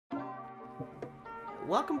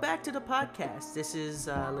Welcome back to the podcast. This is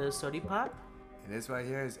Little Sody Pop, And this right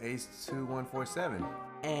here is Ace2147.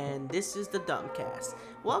 and this is the DumbCast.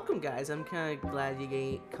 Welcome, guys. I'm kind of glad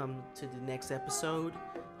you come to the next episode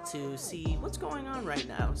to see what's going on right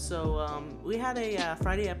now. So we had a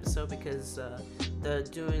Friday episode because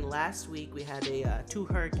during last week we had two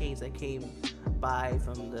hurricanes that came by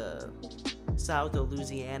from the south of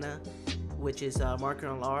Louisiana, which is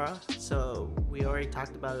Marco and Laura. So we already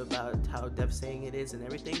talked about how devastating it is and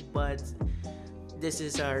everything, but this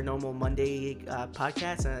is our normal Monday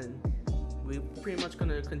podcast, and we're pretty much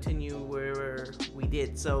gonna continue where we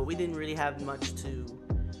did. So we didn't really have much to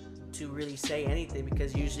really say anything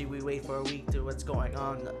because usually we wait for a week to what's going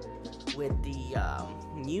on with the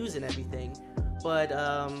news and everything. But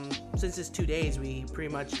since it's 2 days, we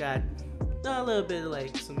pretty much got a little bit of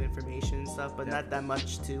like some information and stuff, but not that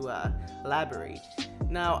much to elaborate.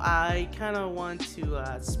 Now I kind of want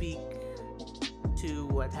to speak to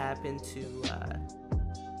what happened to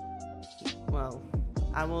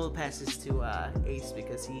I will pass this to Ace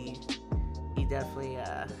because he definitely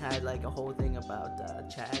had like a whole thing about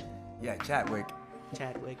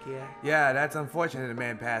Chadwick, yeah. Yeah, that's unfortunate the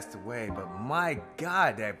man passed away, but my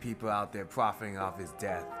God, there are people out there profiting off his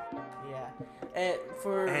death. Yeah.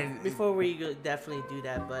 Before we definitely do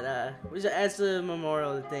that, but as the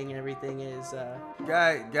memorial thing and everything is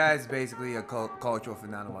Guy's basically a cultural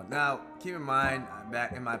phenomenon. Now, keep in mind,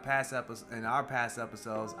 back in our past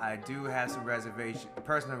episodes, I do have some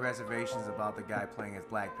personal reservations about the guy playing as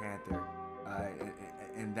Black Panther,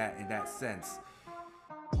 in that sense.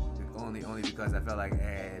 Only because I felt like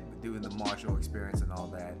doing the martial experience and all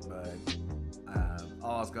that, but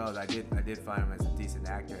all goes, I did find him as a decent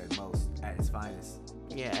actor at his finest.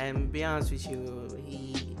 Yeah, and be honest with you,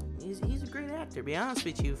 he's a great actor. Be honest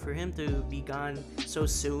with you, for him to be gone so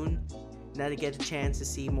soon, not to get a chance to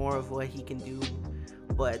see more of what he can do,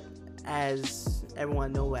 but as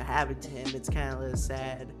everyone know what happened to him, it's kind of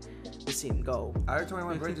sad to see him go. I heard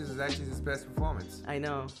 21 Bridges is actually his best performance. I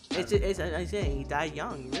know. I'm saying he died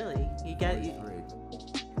young. Really,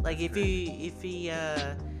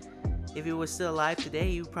 if he was still alive today,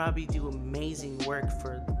 he would probably do amazing work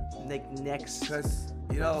for like next. Because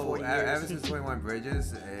ever since 21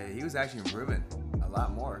 Bridges, he was actually improving a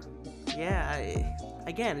lot more. Yeah.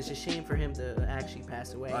 Again, it's a shame for him to actually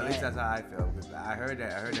pass away. Well, at least that's how I feel. Because I heard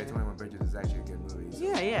that 21 Bridges is actually a good movie. So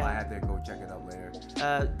Yeah. I have to go check it out later.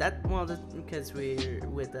 That's because we're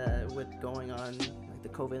with going on like the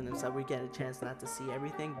COVID and stuff, we get a chance not to see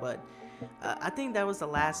everything. But I think that was the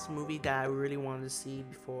last movie that I really wanted to see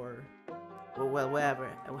before. Well, whatever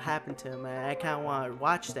happened to him, I kind of want to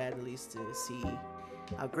watch that at least to see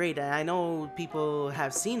how great. I know people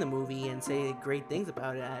have seen the movie and say great things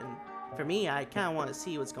about it, and for me, I kind of want to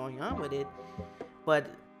see what's going on with it. But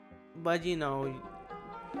pretty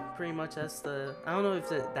much that's the. I don't know if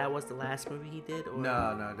that was the last movie he did. Or...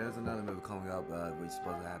 No, there's another movie coming up which is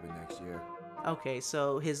supposed to happen next year. Okay,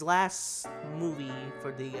 so his last movie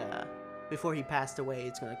for the before he passed away,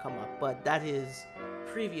 it's gonna come up, but that is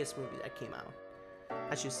previous movie that came out,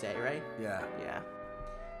 I should say, right? Yeah.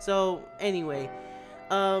 So anyway,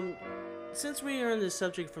 since we are on the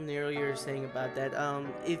subject from the earlier saying about that,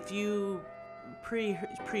 if you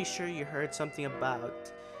pretty sure you heard something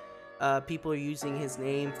about people using his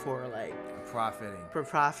name for like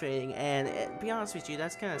profiting, and be honest with you,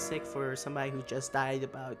 that's kind of sick for somebody who just died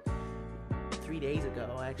about 3 days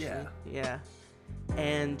ago, actually. Yeah.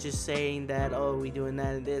 And just saying that, we doing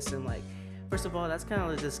that and this, and like, first of all, that's kind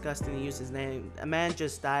of disgusting to use his name. A man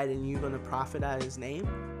just died and you're gonna profit out of his name,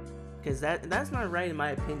 because that's not right in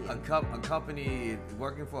my opinion. A company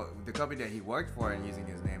working for the company that he worked for and using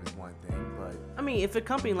his name is one thing, but I mean, if a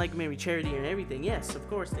company like maybe charity and everything, yes, of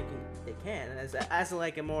course they can as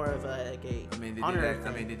like a more of a like a honor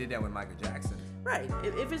thing. They did that with Michael Jackson. Right.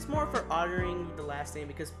 If it's more for honoring the last name,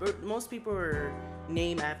 because most people are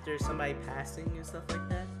named after somebody passing and stuff like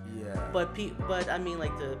that. Yeah. But I mean,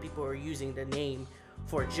 like the people are using the name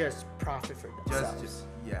for just profit for themselves.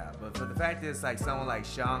 But the fact is, like someone like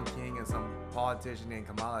Sean King and some politician named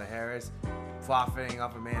Kamala Harris profiting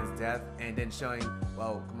off a man's death, and then showing,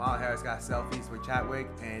 well, Kamala Harris got selfies with Chadwick,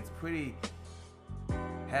 and it's pretty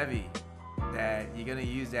heavy that you're gonna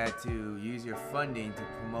use that to use your funding to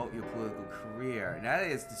promote your political career. And that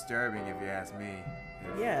is disturbing, if you ask me.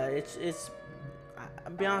 Yeah, it's.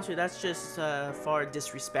 I'll be honest with you, that's just far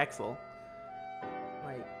disrespectful.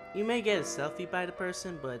 Like, you may get a selfie by the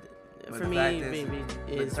person, but for me,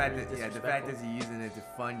 the fact that you're using it to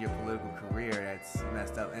fund your political career, that's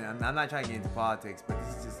messed up. And I'm not trying to get into politics, but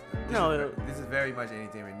this is very much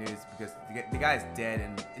entertainment news, because the guy's dead,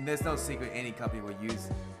 and there's no secret any company will use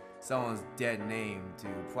someone's dead name to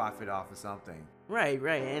profit off of something. Right,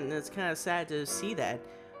 and it's kind of sad to see that.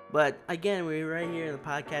 But again, we're right here in the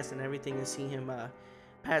podcast and everything, and see him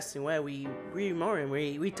passing away. We remember him.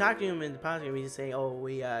 We talk to him in the podcast. We just say, "Oh,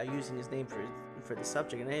 we using his name for the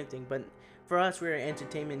subject and anything." But for us, we're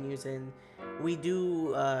entertainment news, and we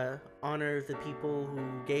do honor the people who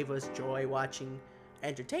gave us joy watching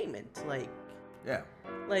entertainment. Like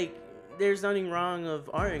there's nothing wrong of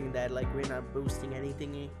honoring that. Like, we're not boosting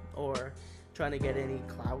anything or trying to get any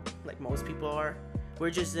clout like most people are. We're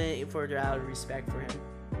just for out of respect for him.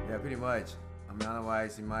 Yeah, pretty much. I mean,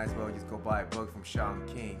 otherwise you might as well just go buy a book from Sean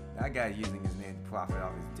King. That guy using his name to profit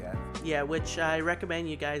off his death. Yeah, which I recommend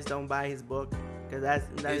you guys don't buy his book, because that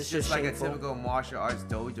is just like shameful. a typical martial arts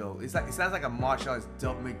dojo. It sounds like a martial arts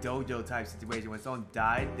dojo type situation. When someone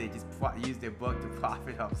died, they just used their book to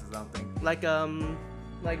profit off of something. Like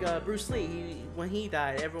Bruce Lee, when he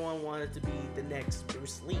died, everyone wanted to be the next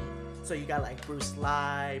Bruce Lee. So you got like Bruce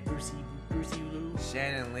Lee, Brucey Lou.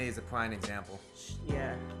 Shannon Lee is a prime example.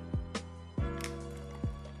 Yeah.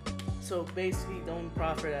 So basically, don't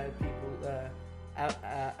profit out of people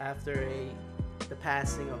after the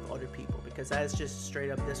passing of other people, because that's just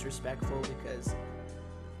straight up disrespectful. Because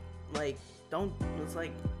it's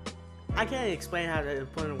like, I can't explain how to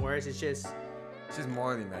put it in words. It's just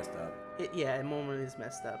morally messed up. It morally is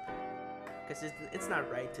messed up, because it's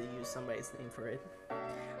not right to use somebody's name for it.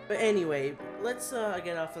 But anyway, let's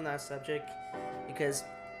get off on that subject, because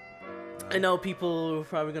I know people are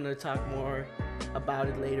probably gonna talk more about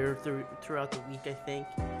it later throughout the week, I think,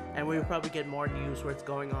 and we'll probably get more news what's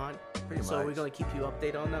going on. So we're gonna keep you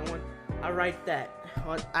updated on that one. I'll write that.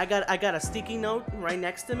 I got a sticky note right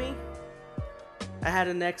next to me. I had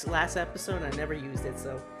a last episode and I never used it,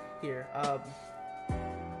 so here.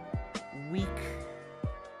 Week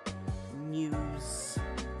news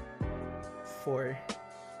for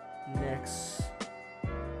next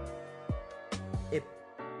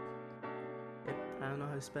I don't know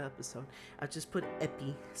how to spell episode. I just put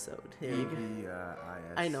episode. There you go.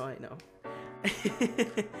 I know.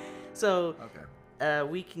 So, okay.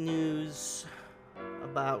 Week news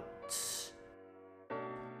about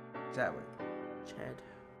Chadwick.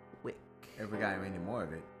 If we got any more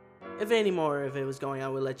of it. If any more of it was going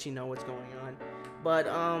on, we'll let you know what's going on. But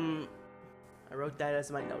I wrote that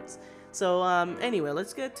as my notes. So anyway,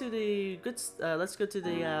 let's get to the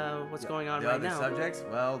what's going on right now. The other subjects?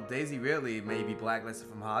 Well, Daisy Ridley may be blacklisted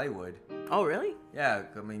from Hollywood. Oh, really? Yeah,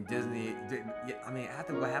 I mean Disney. I mean,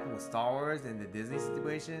 after what happened with Star Wars and the Disney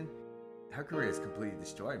situation, her career is completely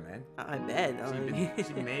destroyed, man. I bet.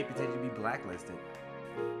 She may potentially be blacklisted.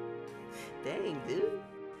 Dang, dude.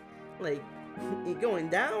 Like, you're going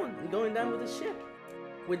down with a ship,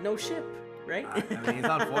 with no ship, right? I mean, it's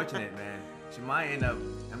unfortunate, man. She might end up.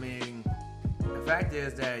 I mean, the fact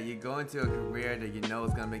is that you go into a career that you know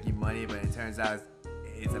is gonna make you money, but it turns out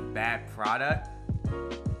it's a bad product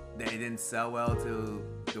that it didn't sell well to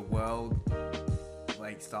the world,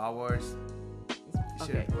 like Star Wars.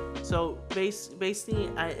 Okay, so basically,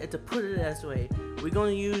 to put it as a way, we're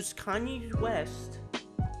gonna use Kanye West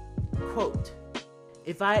quote.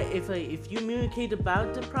 If you communicate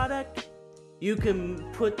about the product, you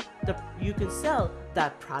can sell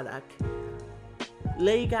that product.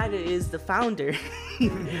 Lady Gaga is the founder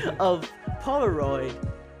of Polaroid.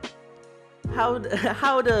 How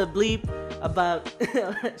the bleep about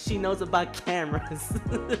she knows about cameras.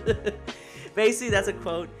 Basically, that's a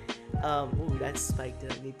quote. Ooh, that's spiked.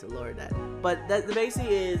 I need to lower that. But that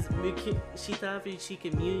basically is she thought she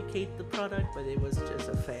could communicate the product, but it was just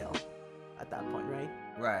a fail at that point, right?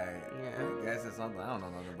 Right. Yeah. I guess it's something. I don't know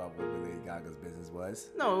nothing about what Lady Gaga's business was.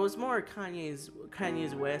 No, it was more Kanye's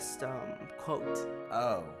West quote.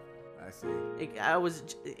 Oh, I see.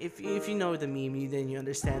 If you know the meme, then you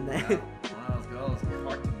understand that. Yeah, one of those girls,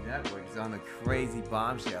 Cartoon Network, is on the crazy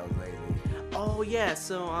bombshells lately. Oh yeah,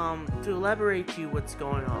 so to elaborate to you what's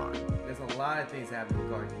going on. There's a lot of things happening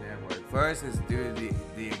with Cartoon Network. First is due to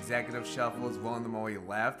the executive shuffles. One of them already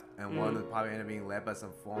left, and one will probably end up being led by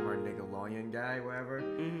some former Nickelodeon guy, whatever.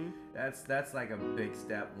 Mm-hmm. That's like a big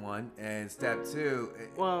step one. And step two.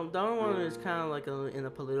 Well, the other one is kind of like in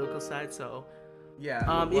the political side, so.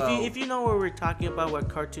 Yeah. If you know what we're talking about, what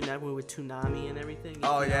Cartoon Network with Toonami and everything.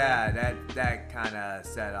 Oh yeah, that kind of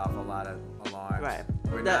set off a lot of alarms. Right.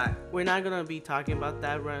 We're not gonna be talking about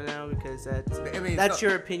that right now because that's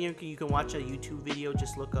your opinion. You can watch a YouTube video.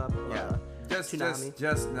 Just look up. Toonami.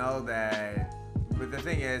 Just know that. But the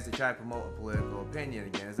thing is, to try to promote a political opinion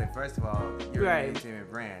again, is like, first of all, you're an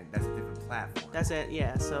entertainment brand. That's a different platform. That's it.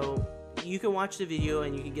 Yeah. So you can watch the video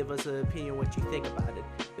and you can give us an opinion what you think about it,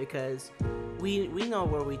 because we know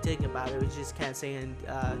where we think about it. We just can't say it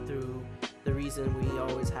through the reason we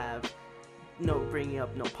always have no bringing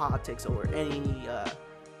up no politics or any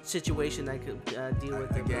situation that could deal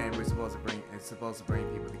with it. Again, it's supposed to bring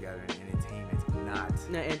people together in entertainment, not.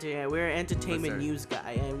 No, we're an entertainment news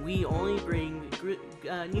guy, and we only bring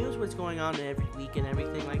news what's going on every week and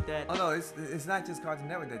everything like that. Oh no, it's not just Cartoon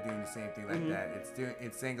Network that's doing the same thing like that.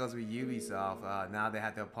 It's same goes with Ubisoft. Now they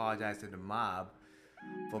have to apologize to the mob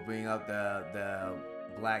for bringing up the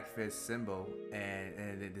black fist symbol,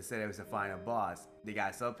 and they said it was the final boss. They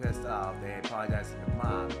got so pissed off they apologized to the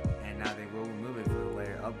mob, and now they will remove it for the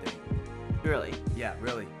later update. Really? Yeah,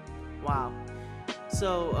 really. Wow.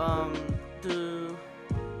 So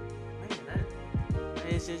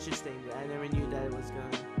it's interesting. I never knew that it was going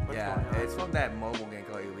on. It's from that mobile game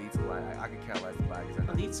called Elite Squad. I could care less about it.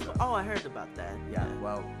 Elite Squad? Oh, I heard about that. Yeah,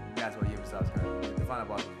 well, that's what Ubisoft's going to do. The final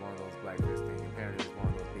boss was one of those black fist things. Apparently, it was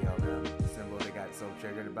one of those BLM symbols they got so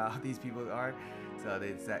triggered about these people are. So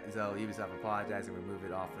Ubisoft apologized and removed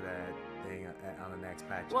it off of that thing on the next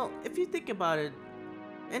patch. Well, if you think about it,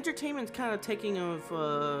 entertainment's kind of taking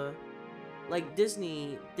of like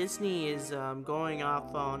Disney is going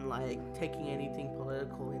off on like taking anything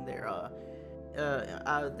political in their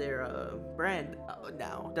out of their brand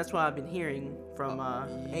now. That's what I've been hearing from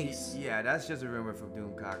Ace. Yeah, that's just a rumor from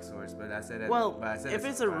DumbCast source, but I said that. Well, if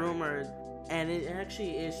it's a rumor and it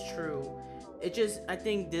actually is true, I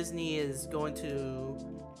think Disney is going to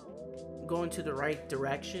the right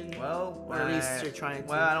direction. Well, or at least they're trying to.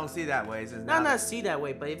 Well, I don't see that way. Not see that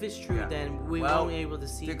way, but if it's true, then we won't be able to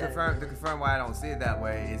see that. To confirm why I don't see it that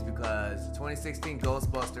way is because 2016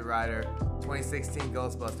 Ghostbuster Rider.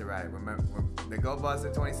 Remember the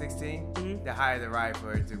Ghostbuster 2016? Mm-hmm. They hired the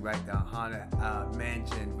writer to write the Haunted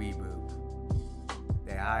Mansion reboot.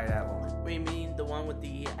 They hired that one. What do you mean, the one with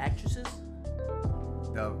the actresses?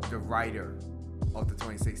 The writer of the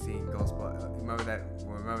 2016 Ghostbuster.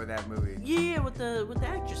 Remember that movie? Yeah, with the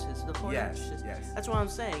actresses, the four actresses. Yes. That's what I'm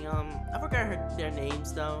saying. I forgot their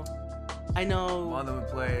names though. I know one of them would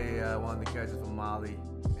play one of the characters from Molly.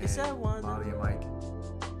 Is that one? Molly and Mike.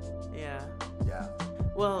 Yeah. Yeah.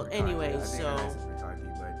 Well, anyway, so McCarthy,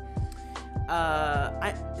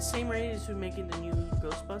 same writers who making the new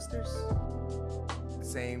Ghostbusters.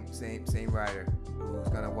 Same writer who's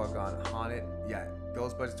gonna work on Haunted. Yeah,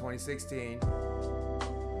 Ghostbusters 2016.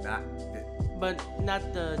 But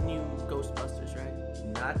not the new Ghostbusters, right?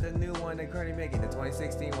 Not the new one they're currently making. The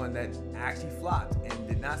 2016 one that actually flopped and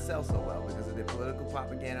did not sell so well because of the political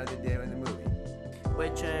propaganda they did in the movie.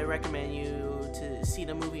 Which I recommend you to see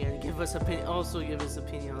the movie and give us opinion. Also, give us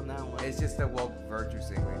opinion on that one. It's just a woke virtue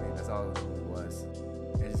signaling. That's all it was.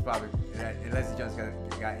 It's just probably Leslie Jones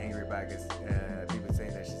got angry about it because people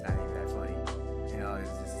saying that she's not even that funny. You know, it's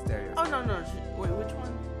just a stereotype. Oh no! Wait, which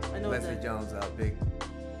one? I know Leslie Jones, big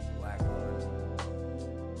black woman.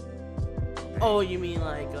 Oh, you mean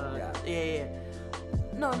like yeah.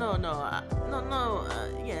 No.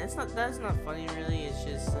 Yeah, that's not funny really. It's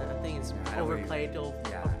just I think it's overplayed over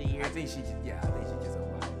the years. I think she just don't like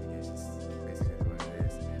it because it's what it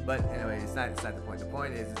is. But anyway, it's not the point. The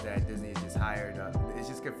point is that Disney is just hired. It's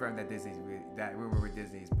just confirmed that that rumor with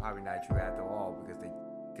Disney is probably not true after all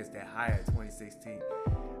because they hired a 2016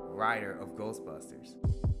 writer of Ghostbusters.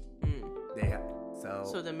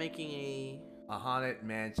 So they're making a Haunted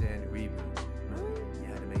Mansion reboot.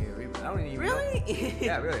 Yeah, they're making a reboot. I don't even really.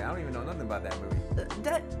 Yeah, really. I don't even know nothing about that movie.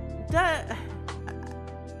 That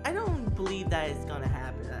I don't believe that is gonna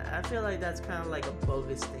happen. I feel like that's kind of like a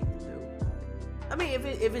bogus thing to do. I mean,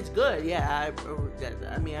 if it's good, yeah.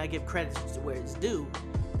 I give credit to where it's due,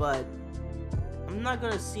 but I'm not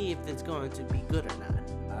gonna see if it's going to be good or not.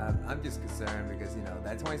 I'm just concerned because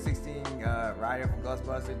that 2016 writer from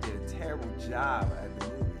Ghostbusters did a terrible job at the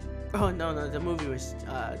movie. Oh no, the movie was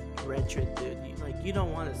wretched, dude. You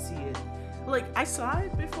don't want to see it. Like I saw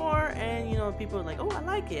it before, and people are like, "Oh, I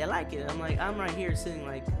like it." I'm like, I'm right here sitting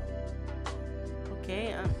like,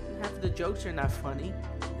 okay, half of the jokes are not funny.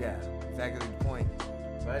 Yeah, exactly the point.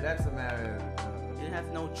 But that's a matter of... It has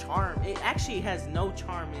no charm. It actually has no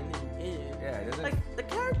charm in it. Yeah, it doesn't... Like the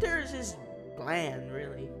character is just bland,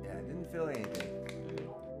 really. Yeah, I didn't feel anything.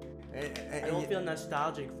 I don't feel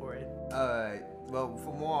nostalgic for it. Well,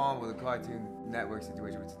 for more on with the Cartoon Network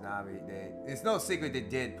situation with Tsunami, it's no secret they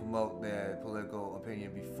did promote their political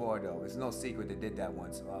opinion before, though. It's no secret they did that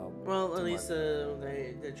once. Well, at least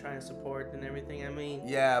they're trying to support and everything. I mean,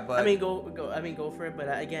 yeah, but go for it. But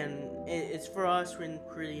again, it's for us. We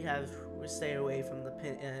stay away from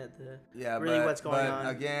what's going on.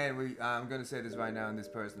 Again, I'm gonna say this right now in this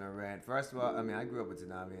personal rant. First of all, I grew up with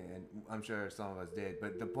Tsunami, and I'm sure some of us did.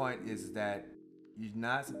 But the point is that you're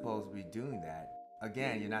not supposed to be doing that.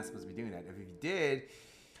 Again, you're not supposed to be doing that. If you did,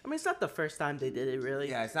 I mean, it's not the first time they did it, really.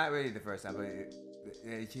 yeah, it's not really the first time, but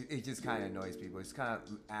it just kind of annoys people. It's kind of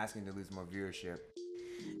asking to lose more viewership.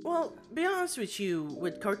 Well, be honest with you,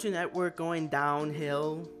 with Cartoon Network going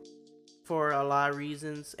downhill for a lot of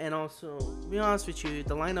reasons, and also, be honest with you,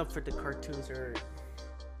 the lineup for the cartoons are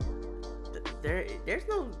there's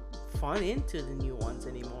no fun into the new ones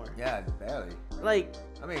anymore. Yeah, barely. Like,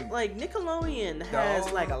 I mean, like Nickelodeon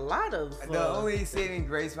has like a lot of. The only saving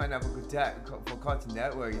grace right now for Cartoon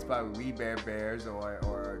Network is probably We Bare Bears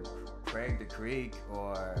or Craig the Creek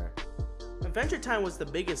or. Adventure Time was the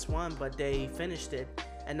biggest one, but they finished it,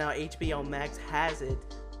 and now HBO Max has it,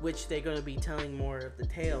 which they're gonna be telling more of the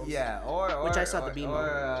tales. Yeah, which I saw the B-movie.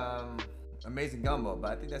 Or Amazing Gumball,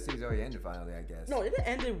 but I think that series already ended finally, I guess. No, it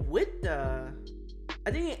ended with the. I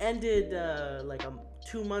think it ended like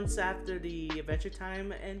 2 months after the Adventure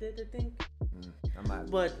Time ended, I think.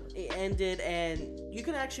 But it ended, and you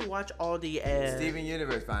can actually watch all the. Steven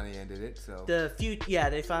Universe finally ended it, so.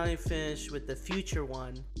 They finally finished with the future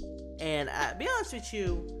one, and be honest with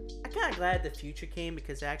you, I'm kind of glad the future came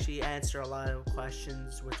because it actually answered a lot of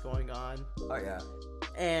questions what's going on. Oh yeah.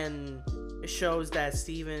 And it shows that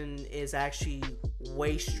Steven is actually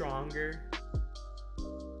way stronger.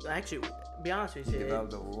 Actually, be honest with you. He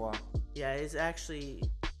developed a war. Yeah, it's actually.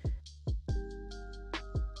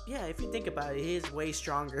 Yeah, if you think about it, he is way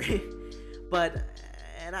stronger. But,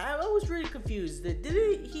 and I was really confused. Did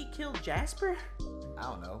he kill Jasper? I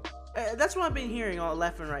don't know. That's what I've been hearing all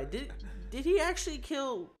left and right. Did he actually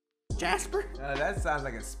kill Jasper? That sounds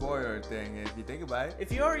like a spoiler thing if you think about it.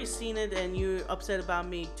 If you already seen it and you're upset about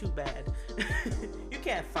me, too bad. You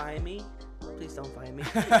can't find me. Please don't find me.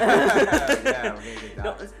 Yeah, we're gonna get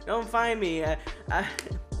down. Don't find me.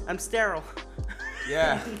 I'm sterile.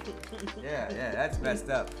 Yeah, that's messed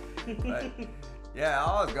up. But yeah,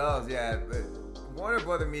 all it goes. Yeah, but Warner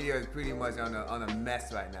Brother Media is pretty much on a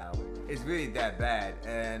mess right now. It's really that bad.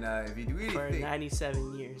 And if you really for think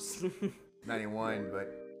 97 years. 91,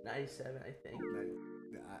 but 97, I think.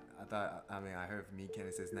 I thought. I mean, I heard from Ken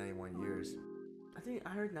it says 91 years. I think I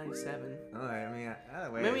heard 97. All right, I mean,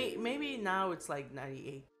 either way. Maybe now it's like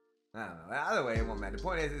 98. I don't know. Either way, it won't matter. The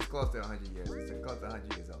point is, it's close to 100 years. It's close to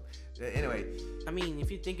 100 years old. Anyway. I mean, if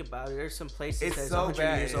you think about it, there's some places it's that's so 100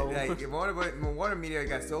 bad. years old. Like, Warner Media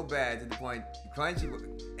got so bad to the point,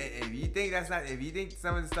 Crunchyroll. If you think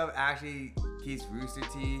some of the stuff actually keeps Rooster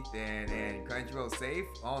Teeth and Crunchyroll safe,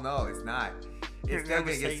 oh no, it's not. It's still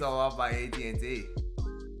gonna get sold off by AT&T.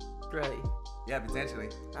 Really? Yeah, potentially.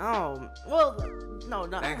 Oh, well, no,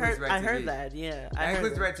 I heard that. Yeah, That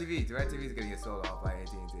includes DirecTV. DirecTV is gonna get sold off by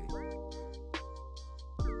AT&T.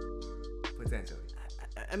 Potentially.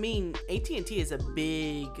 I mean, AT&T is a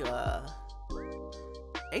big.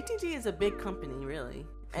 AT&T is a big company, really,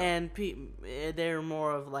 and they're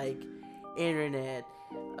more of like internet,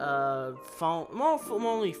 phone,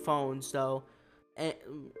 only phones though,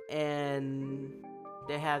 and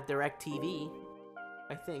they have DirecTV,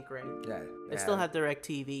 I think, right? Yeah. They still have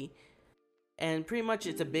DirecTV, and pretty much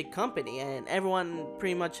it's a big company, and everyone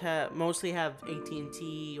pretty much mostly have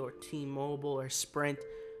AT&T or T-Mobile or Sprint.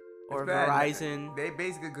 Or Verizon. They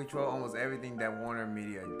basically control almost everything that Warner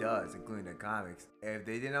Media does, including the comics. If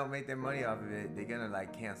they did not make their money off of it, they're gonna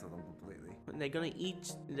like cancel them completely. They're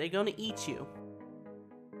gonna eat you.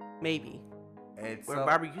 Maybe. It's or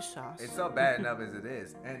barbecue sauce. It's so bad enough as it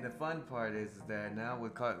is. And the fun part is that now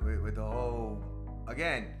with the whole,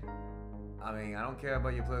 again, I mean, I don't care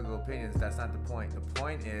about your political opinions. That's not the point. The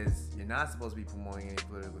point is you're not supposed to be promoting any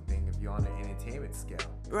political thing if you're on the entertainment scale.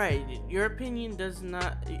 Right. Your opinion does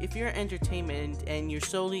not. If you're entertainment and you're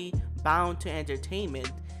solely bound to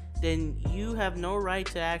entertainment, then you have no right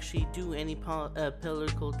to actually do any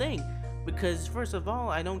political thing. Because first of all,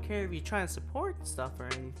 I don't care if you're trying to support stuff or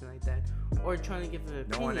anything like that, or trying to give an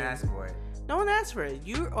opinion. No one asked for it. No one asked for it.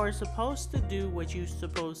 You are supposed to do what you're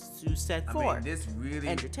supposed to set for. I mean, this really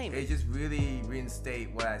entertainment. It just really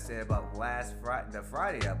reinstate what I said about the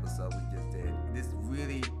Friday episode we just did. This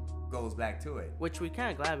really goes back to it. Which we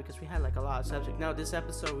kind of glad because we had like a lot of subjects. Now this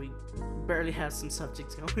episode we barely have some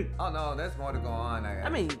subjects going. Oh no, there's more to go on. I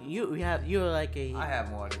mean, you're like a. I have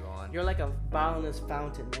more to go on. You're like a bottomless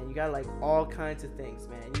fountain, man. You got like all kinds of things,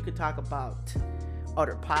 man. You could talk about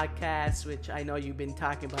other podcasts, which I know you've been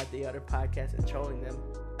talking about the other podcasts and trolling them.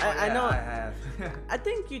 I know. I have. I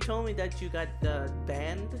think you told me that you got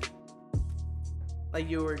banned. Like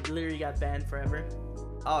you were literally got banned forever.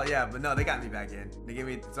 Oh yeah, but no, they got me back in.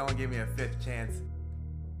 Someone gave me a 5th chance.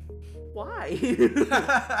 Why?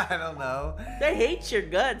 I don't know. They hate your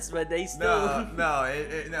guts, but they still. No,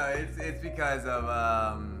 it's because of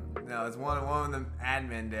No, it's one of them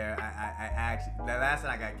admin there. I actually, the last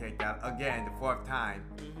time I got kicked out, again, the fourth time,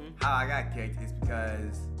 how I got kicked is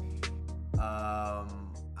because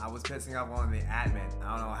I was pissing off one of the admin.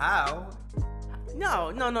 I don't know how.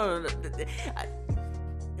 No.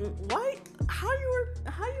 Why? How you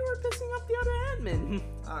were pissing off the other admin?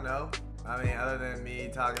 I don't know. I mean, other than me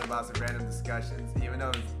talking about some random discussions, even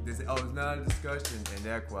though it's not a discussion in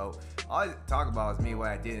their quote, all I talk about is me what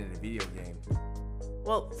I did in the video game.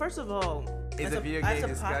 Well, first of all, it's a video game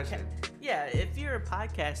discussion. Yeah, if you're a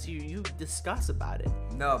podcast, you discuss about it.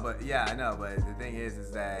 No, but yeah, I know. But the thing is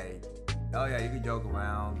that, oh yeah, you can joke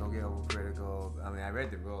around, don't get overcritical. I mean, I read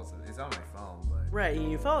the rules. It's on my phone, but right,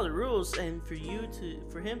 and you follow the rules, and for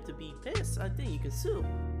him to be pissed, I think you can sue.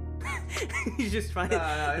 He's just trying.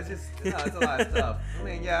 No, it's a lot of stuff. I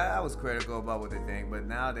mean, yeah, I was critical about what they think, but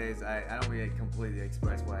nowadays I don't really completely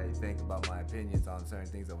express what I think about my opinions on certain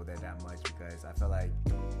things over there that much because I feel like,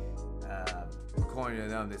 according to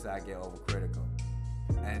them, they say I get overcritical,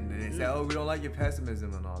 and they say, oh, we don't like your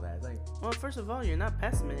pessimism and all that. It's like, well, first of all, you're not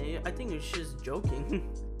pessimistic. I think you're just joking.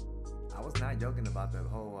 I was not joking about the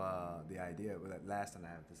whole the idea, but last time I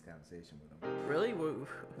had this conversation with him. Really?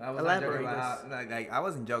 I was not joking about how, I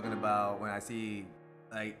wasn't joking about when I see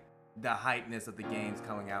like the hypeness of the games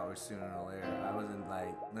coming out or sooner or later. I wasn't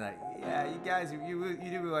like yeah, you guys, you do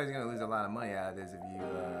realize you're gonna lose a lot of money out of this if you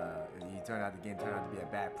the game turned out to be a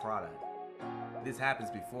bad product. This happens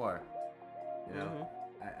before, you know.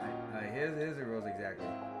 Here's the rules exactly.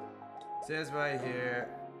 It says right here.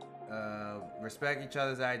 Respect each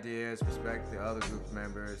other's ideas, respect the other group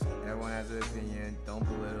members. Everyone has an opinion, don't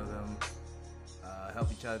belittle them. Help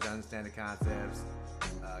each other to understand the concepts.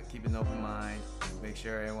 Keep an open mind. Make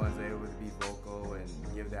sure everyone's able to be vocal and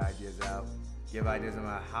give their ideas out. Give ideas no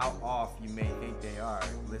matter how off you may think they are.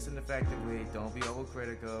 Listen effectively, don't be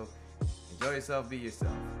overcritical. Enjoy yourself, be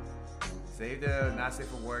yourself. Save the not safe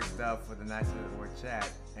for work stuff for the not safe for work chat.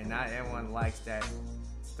 And not everyone likes that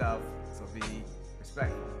stuff, so be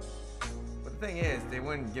respectful. But the thing is, they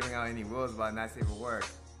weren't giving out any rules about not safe for work.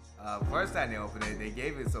 First time they opened it, they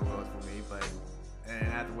gave it some rules for me, and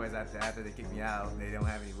afterwards, after they kicked me out, they don't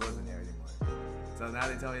have any rules in there anymore. So now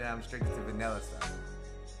they tell me that I'm restricted to vanilla stuff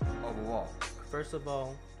overall. First of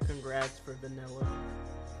all, congrats for vanilla.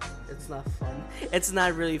 It's not fun. It's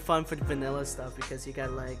not really fun for the vanilla stuff because you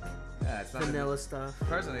got it's vanilla stuff.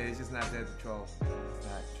 Personally, it's just not there to troll. It's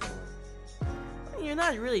not trolling. You're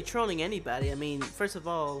not really trolling anybody. I mean, first of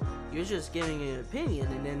all, you're just giving an opinion,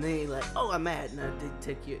 and then they like, oh, I'm mad. No, they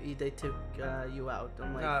took you out.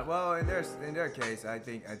 I'm like, well, in their case, I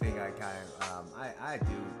think I kind of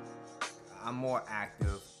I'm more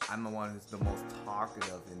active. I'm the one who's the most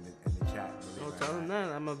talkative in the chat. Really tell them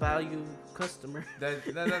that I'm a value customer.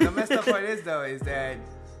 The messed up part is that.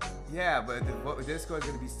 Yeah, but the Discord's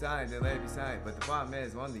gonna be signed. They let it be signed. But the problem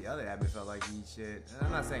is, one of the other admins felt like he should. And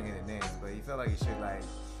I'm not saying any names, but he felt like he should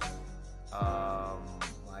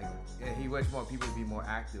he wished more people to be more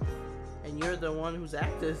active. And you're the one who's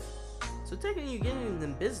active, so technically you're getting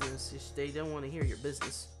them business. They don't want to hear your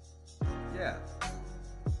business. Yeah.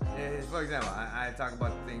 For example, I talk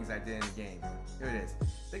about the things I did in the game. Here it is.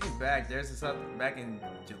 Thinking back, there's something back in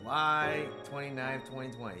July 29th,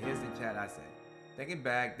 2020. Here's the chat I said. Thinking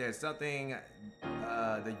back, there's something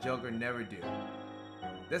the Joker never do.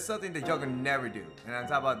 There's something the Joker never do. And I'm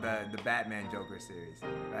talking about the Batman Joker series,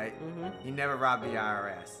 right? He never robbed the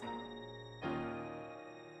IRS.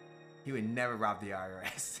 He would never rob the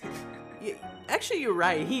IRS. Yeah, actually, you're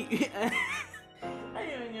right. I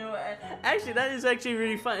don't even know. Actually, that is actually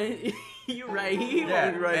really funny. You're right. He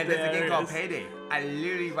won't rob the IRS. And there's a game called Payday. I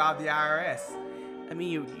literally robbed the IRS. I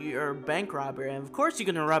mean, you're a bank robber, and of course you're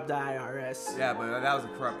gonna rob the IRS. Yeah, but that was a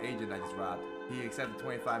corrupt agent I just robbed. He accepted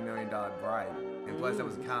 $25 million bribe, and plus that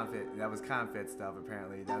was confit. That was confit stuff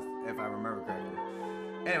apparently. That's if I remember correctly.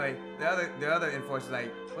 Anyway, the other enforcer's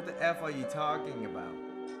like, what the F are you talking about?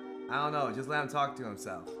 I don't know. Just let him talk to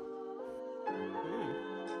himself.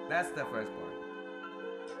 That's the first part.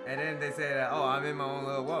 And then they say that, oh, I'm in my own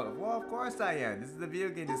little world. Well, of course I am. This is a video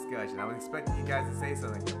game discussion. I was expecting you guys to say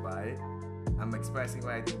something about it. I'm expressing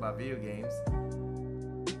what I think about video games.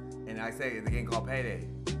 And I say it's a game called Payday.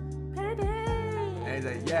 Payday! And he's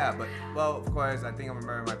like, yeah, but, well, of course, I think I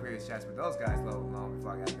remember my previous chats with those guys long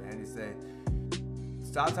before I got there. And he said,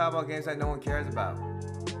 stop talking about games that no one cares about.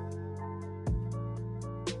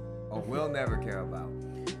 Or will never care about.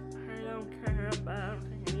 I don't care about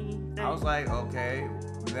anything. I was like, okay,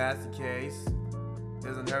 if that's the case, it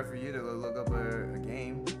doesn't hurt for you to look up a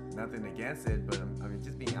game. Nothing against it, but I mean,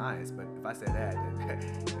 just being honest. But if I say that, then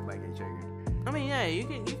it might get triggered. I mean, yeah, you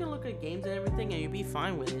can look at games and everything, and you'll be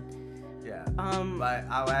fine with it. Yeah. But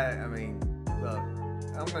I mean, look,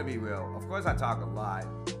 I'm gonna be real. Of course, I talk a lot.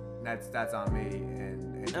 That's on me.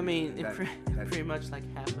 And I mean, pretty much like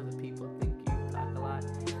half of the people think you talk a lot.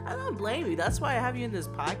 I don't blame you. That's why I have you in this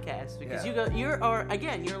podcast, because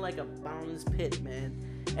you're like a bottomless pit, man.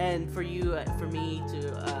 And for me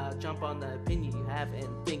to jump on the opinion you have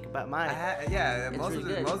and think about mine. Most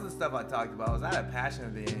of the stuff I talked about was out of passion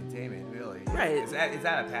of the entertainment, really. Right. It's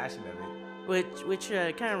out of passion of it. Which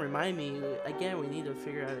kind of remind me again. We need to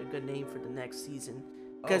figure out a good name for the next season,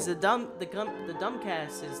 because the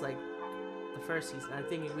DumbCast is like the first season. I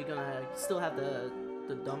think we're gonna still have the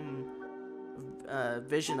dumb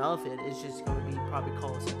vision of it. It's just gonna be probably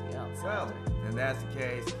called something else. Well, and that's the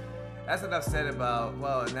case. That's enough said about,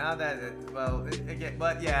 but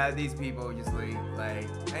yeah, these people usually, like,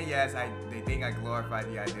 and yes, they think I glorify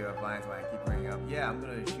the idea of violence when I keep bringing up, I'm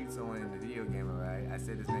gonna shoot someone in the video game, alright? I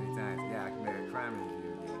said this many times, I committed a crime in the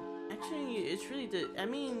video game. Actually, it's really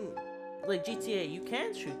like GTA, you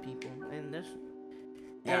can shoot people, and there's...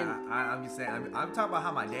 I'm just saying, I'm talking about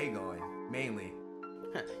how my day going, mainly.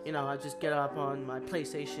 I just get up on my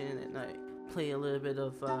PlayStation and I play a little bit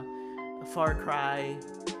of Far Cry,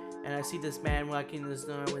 and I see this man walking in the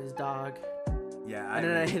snow with his dog. And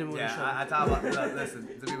then I hit him with a shovel. I talk about, listen,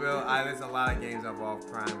 to be real, there's a lot of games that involve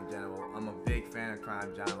crime in general. I'm a big fan of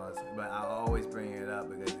crime genres, but I always bring it up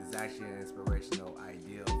because it's actually an inspirational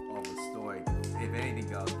idea of a story. If anything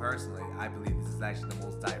goes, personally, I believe this is actually the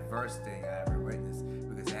most diverse thing I ever witnessed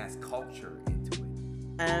because it has culture into it.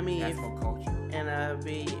 I mean, it has more culture. And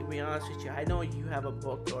be honest with you, I know you have a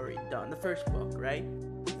book already done, the first book, right?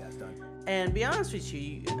 That's done. And be honest with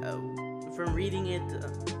you, from reading it,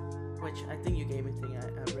 which I think you gave me a thing, I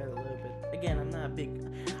read a little bit. Again,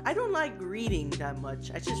 I don't like reading that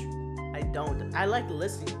much. I like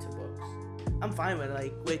listening to books. I'm fine with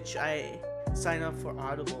which I signed up for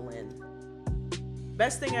Audible, and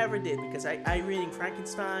best thing I ever did, because I'm reading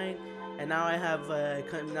Frankenstein, and now I have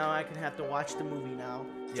now I can have to watch the movie now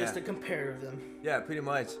just to compare them. Yeah, pretty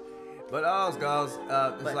much. But all goes,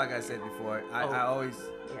 just like I said before, I always.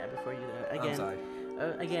 Yeah, before you do that, again. I'm sorry.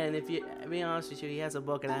 Again, if you be honest with you, he has a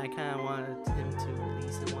book, and I kind of wanted him to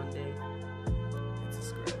release it one day. It's a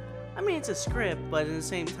script. I mean, it's a script, but at the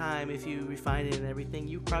same time, if you refine it and everything,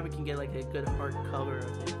 you probably can get like a good hardcover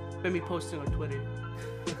of it. Maybe posting on Twitter.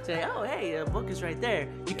 Say, oh, hey, the book is right there.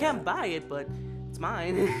 You can't buy it, but it's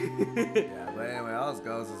mine. But anyway, all it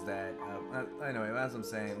goes is that, anyway, that's what I'm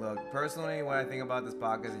saying. Look, personally, what I think about this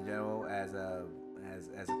podcast in general as a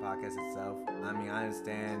podcast itself, I mean, I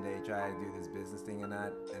understand they try to do this business thing or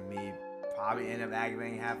not, and me probably end up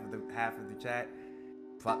aggravating half of the chat,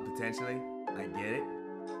 potentially. I get it,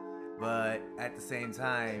 but at the same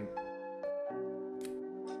time,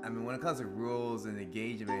 I mean, when it comes to rules and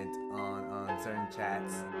engagement on certain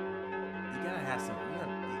chats, you're gonna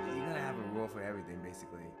have a rule for everything,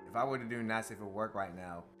 basically. If I were to do not safe for work right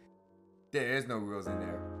now, there is no rules in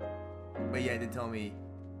there. But yeah, they told me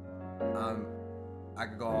I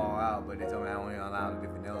could go all out, but they told me I'm only allowed to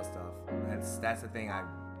do vanilla stuff. That's the thing I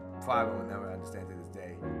probably will never understand to this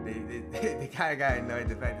day. They kind of got annoyed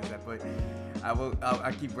the fact that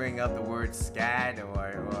I keep bringing up the word scat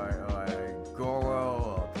or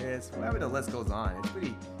goro or piss, whatever the list goes on. It's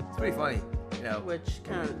pretty funny, Which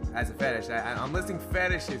kind of as a fetish. I'm listing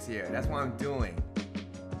fetishes here. That's what I'm doing.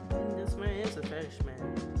 This man is a fetish man.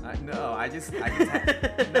 No, I just no.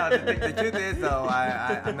 The truth is though,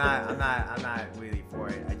 I'm not really for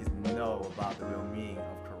it. I just know about the real meaning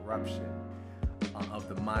of corruption of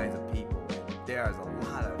the minds of people. And there's a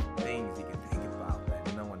lot of things you can think about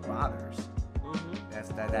that no one bothers. Mm-hmm. That's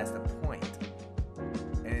the point.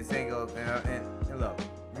 And it's saying, and look,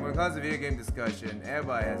 when it comes to video game discussion,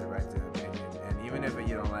 everybody has a right to an opinion. And even if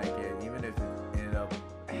you don't like it, even if it ended up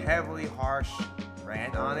heavily harsh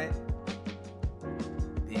rant on it,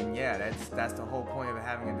 then that's the whole point of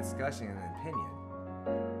having a discussion and an opinion.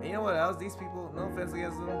 And you know what else? These people, no offense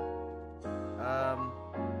against them,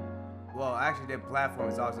 well, actually their platform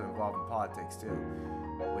is also involved in politics too,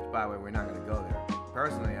 which by the way, we're not going to go there.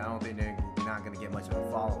 Personally, I don't think they're not going to get much of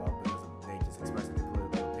a follow-up because they just expressing their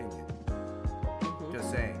political opinion. Mm-hmm.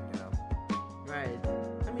 Just saying, Right.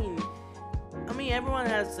 I mean, everyone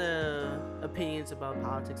has opinions about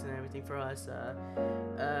politics and everything. For us,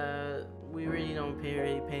 we really don't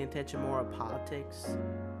pay attention more of politics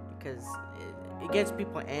because it gets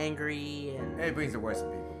people angry and it brings the worst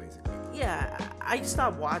in people, basically. Yeah, I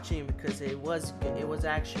stopped watching because it was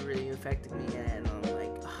actually really affecting me, and I'm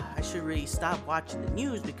like, I should really stop watching the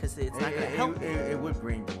news because it's not gonna help. It would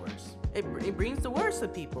bring the worst. It brings the worst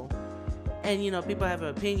of people. And people have an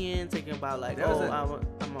opinion, thinking about like, I'm gonna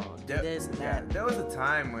do this and that. There was a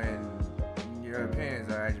time when your opinions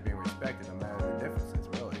are actually being respected, no matter the differences,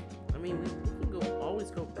 really. I mean, we can always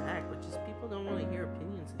go back, but just people don't want to hear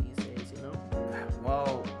opinions these days, you know?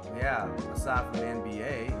 Well, yeah. Aside from the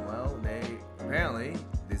NBA, well, they apparently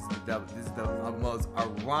this is the most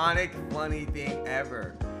ironic, funny thing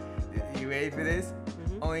ever. You ready for this?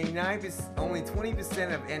 Mm-hmm. Only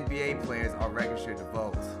 20% of NBA players are registered to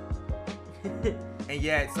vote, and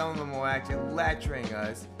yet some of them are actually lecturing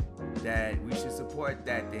us that we should support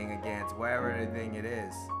that thing against whatever the thing it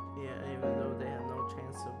is. Yeah, even though they have no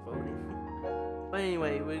chance of voting. But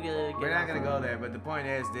anyway, we're not gonna go there. But the point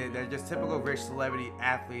is, they're just typical rich celebrity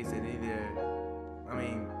athletes, and either, I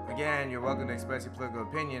mean, again, you're welcome to express your political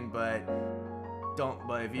opinion, but don't.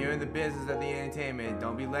 But if you're in the business of the entertainment,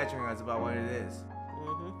 don't be lecturing us about what it is.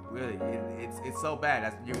 Mm-hmm. Really, it's so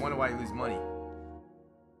bad. You wonder why you lose money.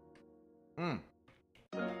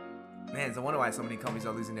 Man, it's a wonder why so many companies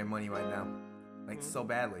are losing their money right now, like so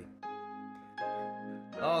badly.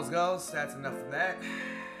 All's goes. That's enough of that.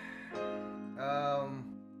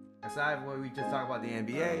 Aside from what we just talked about the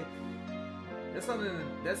NBA, there's something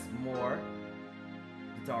that's more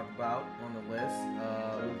to talk about on the list.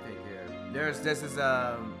 What do we think here? This is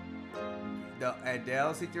the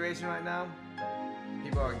Adele situation right now.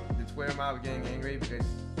 The Twitter mob are getting angry because,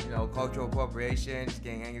 cultural appropriation. She's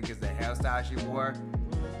getting angry because the hairstyle she wore.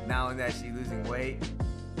 Now that she's losing weight,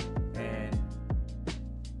 and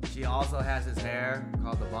she also has this hair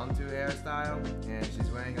called the Bantu hairstyle, and she's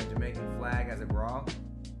wearing a Jamaican flag as a bra.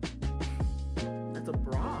 That's a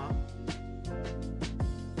bra?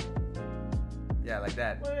 Yeah, like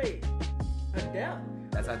that. Wait, Adele?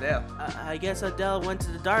 That's Adele. I guess Adele went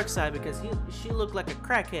to the dark side because she looked like a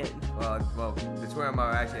crackhead. Well, the Twitter mob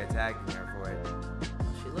are actually attacking her for it.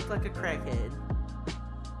 She looked like a crackhead.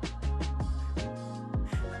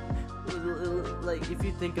 Like, if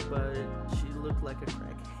you think about it, she looked like a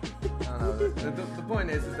crackhead. I don't know. The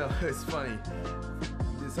point is though, it's funny.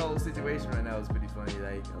 This whole situation right now is pretty funny.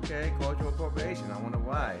 Like, okay, cultural appropriation. I wonder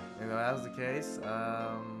why. That was the case.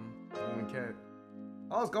 I don't even care.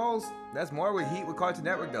 All's goals. That's more with heat with Cartoon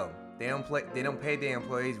Network though. They don't pay their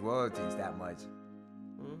employees royalties that much.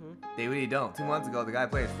 Mm-hmm. They really don't. 2 months ago, the guy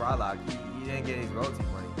played Frylock. He didn't get his royalty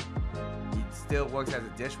money. He still works as a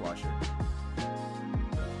dishwasher.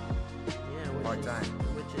 Part-time.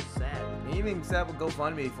 Which is sad. He even set up a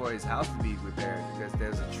GoFundMe for his house to be repaired because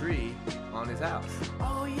there's a tree on his house.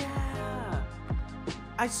 Oh yeah,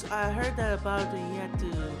 I heard that about it. He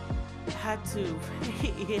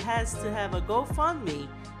has to have a GoFundMe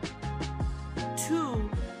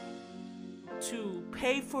to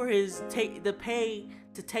pay for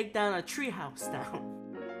to take down a tree house down.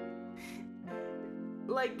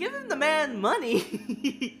 Like, giving the man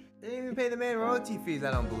money. They didn't even pay the man royalty fees,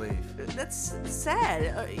 I don't believe. That's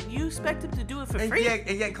sad. You expect him to do it for free?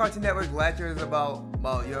 And yet Cartoon Network lectures about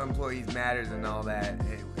your employees matters and all that.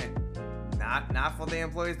 And not for the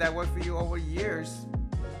employees that work for you over years.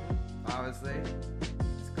 Obviously.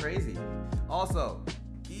 It's crazy. Also,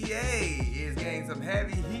 EA is getting some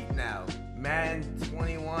heavy heat now. Madden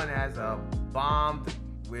 21 has a bombed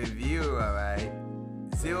review, alright?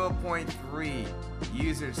 0.3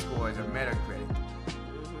 user scores of Metacritic.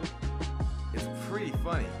 It's pretty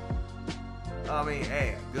funny. I mean,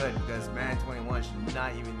 hey, good, because Madden 21 should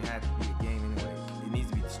not even have to be a game anyway. It needs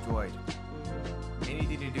to be destroyed.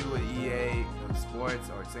 Anything to do with EA, or sports,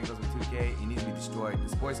 or singles with 2K, it needs to be destroyed. The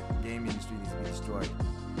sports game industry needs to be destroyed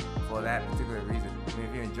for that particular reason. I mean,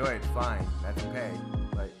 if you enjoy it, fine, that's okay.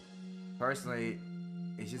 But personally,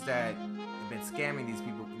 it's just that they've been scamming these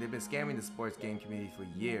people. They've been scamming the sports game community for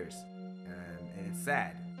years, and it's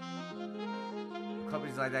sad.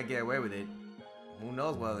 Companies like that get away with it. Who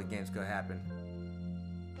knows what other games could happen?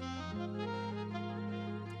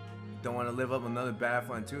 Don't want to live up another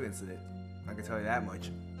Battlefront 2 incident. I can tell you that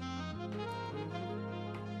much.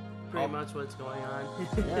 Pretty much what's going on.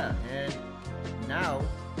 Yeah, and now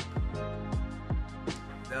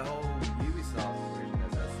the whole Ubisoft version,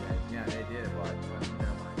 as I said, yeah, they did it, but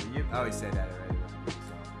never mind. I always said that already.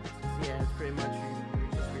 Yeah, it's pretty much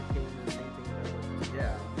you're just repeating the same thing.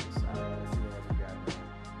 Yeah.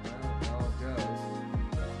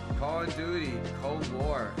 Call of Duty Cold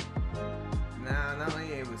War. Now, not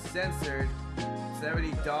only it was censored,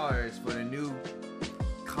 $70 for the new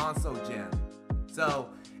console gen. So,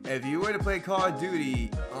 if you were to play Call of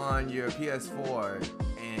Duty on your PS4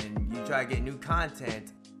 and you try to get new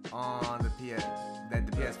content on the that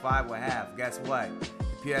the PS5 will have, guess what?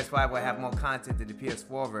 The PS5 will have more content than the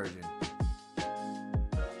PS4 version.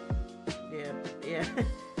 Yeah.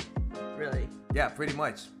 Really? Yeah, pretty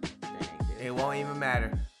much. Dang, dude. It won't even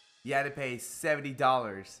matter. You had to pay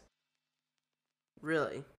 $70.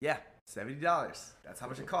 Really? Yeah, $70. That's how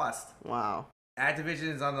much it costs. Wow.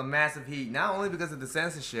 Activision is on the massive heat, not only because of the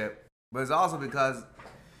censorship, but it's also because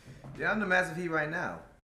they're on the massive heat right now.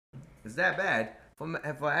 It's that bad for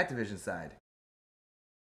Activision side.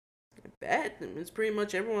 Bad. It's pretty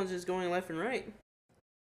much everyone's just going left and right.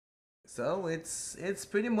 So it's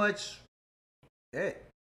pretty much it.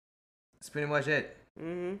 It's pretty much it.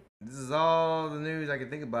 Mm-hmm. This is all the news I can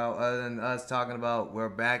think about, other than us talking about we're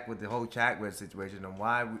back with the whole Chadwick situation and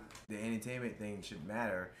why the entertainment thing should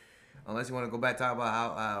matter. Unless you want to go back and talk about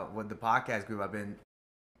how what the podcast group I've been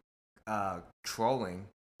trolling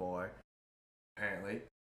for, apparently.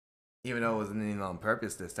 Even though it wasn't even on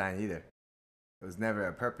purpose this time either. It was never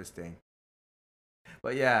a purpose thing.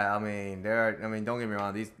 But yeah, I mean, don't get me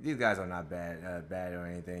wrong. These guys are not bad or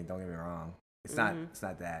anything. Don't get me wrong. It's not. It's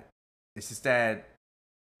not that. It's just that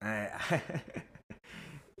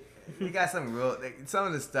you got some real. Some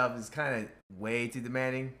of the stuff is kind of way too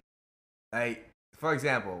demanding. Like, for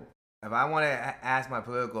example, if I want to ask my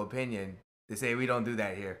political opinion, they say we don't do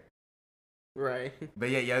that here. Right. But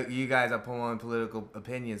yeah, you guys are pulling political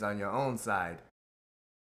opinions on your own side.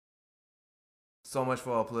 So much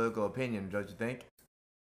for a political opinion, don't you think?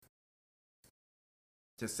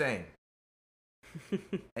 Just saying. And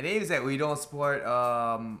they even said we don't support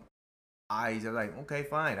eyes. They're like, okay,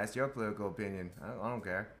 fine, that's your political opinion. I don't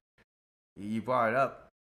care. You brought it up.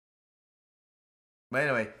 But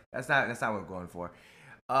anyway, that's not what we're going for.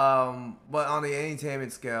 But on the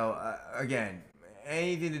entertainment scale, again,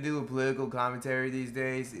 anything to do with political commentary these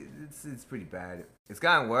days, it's pretty bad. It's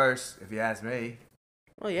gotten worse, if you ask me.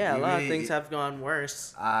 Well, yeah, a lot of things have gone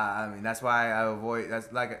worse. I mean, that's why I avoid.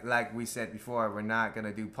 That's like we said before. We're not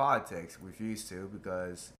gonna do politics. We refuse to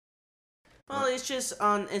because. Well, it's just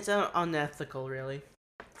unethical, really.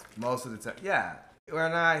 Most of the time, yeah, we're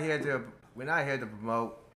not here to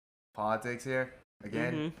promote politics here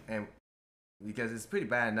again, and because it's pretty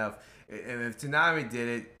bad enough. And if Tsunami did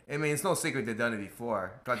it, I mean, it's no secret they've done it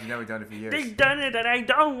before. Because they've never done it for years. They've done it, and I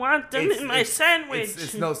don't want them in my sandwich.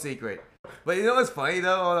 It's no secret. But you know what's funny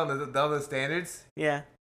though? On the double standards, yeah,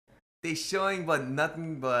 they showing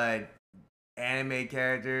nothing but anime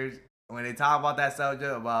characters. When they talk about that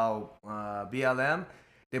subject about BLM,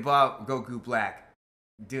 they brought Goku Black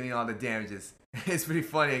doing all the damages. It's pretty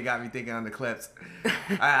funny. It got me thinking on the clips.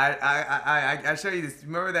 I show you this.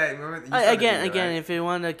 Remember that? Again, if you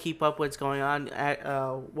want to keep up what's going on,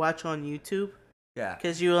 watch on YouTube. Yeah,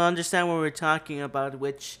 because you'll understand what we're talking about.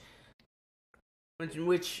 Which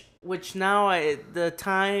now the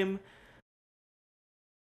time.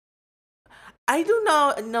 I do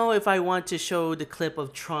not know if I want to show the clip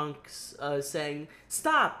of Trunks saying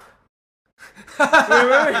 "Stop."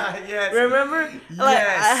 Remember? Yes. Remember? Yes. Like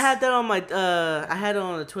I had that on my I had it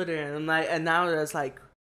on the Twitter, and now it's like,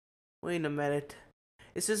 wait a minute,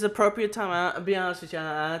 is this appropriate time? I'll be honest with you,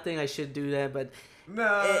 I don't think I should do that, but no.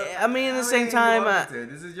 I mean, at the same time,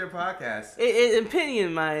 this is your podcast. In opinion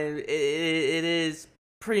of mine, it is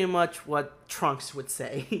pretty much what Trunks would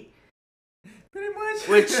say. Pretty much.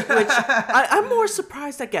 Which I'm more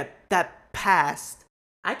surprised that passed.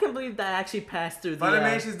 I can't believe that actually passed through the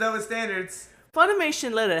Funimation's double standards.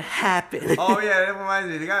 Funimation let it happen. Oh yeah, that reminds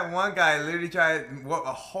me. They got one guy literally tried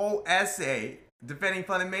a whole essay defending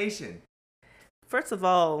Funimation. First of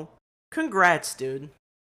all, congrats, dude.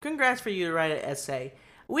 Congrats for you to write an essay.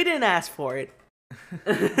 We didn't ask for it.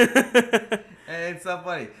 And it's so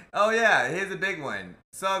funny. Oh yeah, here's a big one.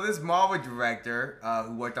 So this Marvel director,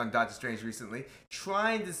 who worked on Doctor Strange recently,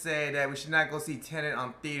 trying to say that we should not go see Tenet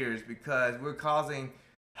on theaters because we're causing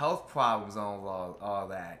health problems on all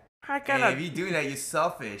that. And if you're doing that, you're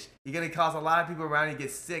selfish. You're gonna cause a lot of people around you to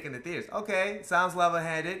get sick in the theaters. Okay, sounds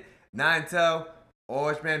level-headed. Not until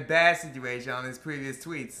Orange Man Bad situation on his previous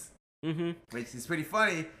tweets, which is pretty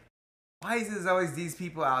funny. Why is there always these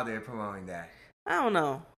people out there promoting that? I don't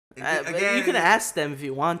know. Again, you can ask them if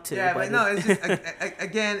you want to. Yeah, but no, it's just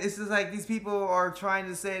again, it's just like these people are trying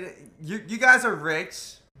to say that you guys are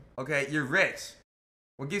rich. Okay, you're rich.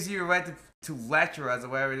 What gives you the right to lecture us or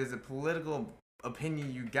whatever it is, a political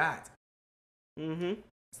opinion you got?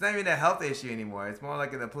 It's not even a health issue anymore. It's more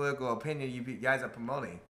like the political opinion you guys are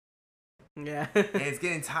promoting. Yeah. And it's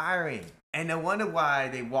getting tiring. And no wonder why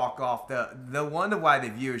they walk off no wonder why the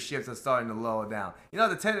viewerships are starting to lower down. You know,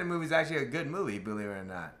 the Tenet movie is actually a good movie, believe it or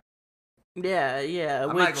not. Yeah.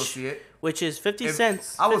 I might go see it. Which is 50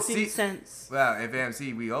 cents. I will 15 cents. Well, if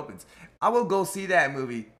AMC reopens, I will go see that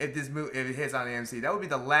movie if it hits on AMC. That would be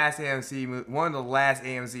the last AMC movie, one of the last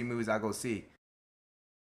AMC movies I go see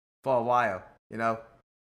for a while. You know,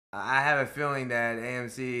 I have a feeling that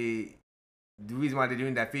AMC, the reason why they're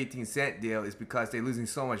doing that 15-cent deal is because they're losing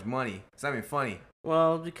so much money. It's not even funny.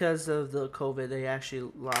 Well, because of the COVID, they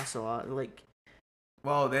actually lost a lot. Like,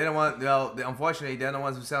 Well, they don't want. Unfortunately, they're the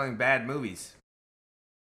ones who are selling bad movies.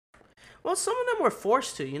 well, some of them were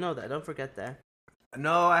forced to. You know that. Don't forget that.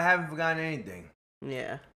 No, I haven't forgotten anything.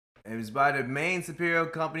 Yeah. It was by the main superior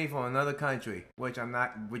company from another country, which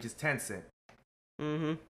is Tencent.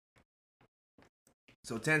 Mm-hmm.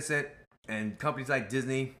 So Tencent and companies like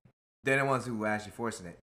Disney, they're the ones who were actually forcing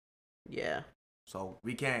it. Yeah. So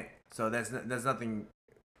we can't. So there's nothing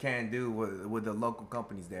can do with the local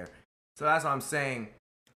companies there. So that's what I'm saying.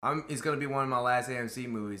 It's gonna be one of my last AMC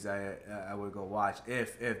movies I would go watch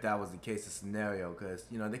if that was the case, the scenario, because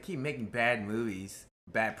they keep making bad movies,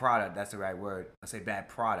 bad product. That's the right word. I say bad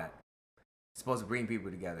product. It's supposed to bring people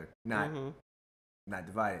together, not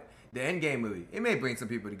divide it. The Endgame movie, it may bring some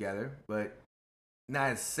people together, but not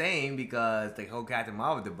the same because the whole Captain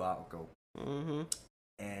Marvel debacle. Mm-hmm.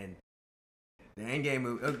 And the Endgame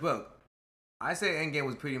movie, look, I say Endgame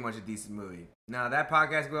was pretty much a decent movie. Now, that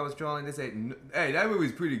podcast girl I was trolling, they said, hey, that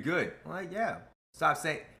movie's pretty good. I'm like, yeah. Stop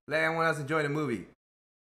saying, let everyone else enjoy the movie.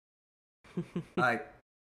 Like,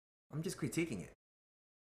 I'm just critiquing it.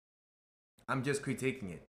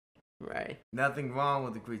 Right. Nothing wrong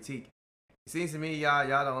with the critique. It seems to me y'all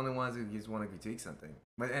the only ones who just want to critique something.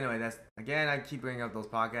 But anyway, I keep bringing up those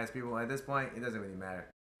podcast people. At this point, it doesn't really matter.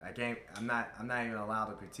 I'm not even allowed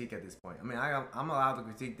to critique at this point. I mean, I'm allowed to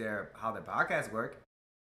critique how their podcasts work,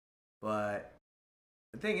 but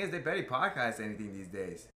the thing is, they barely podcast anything these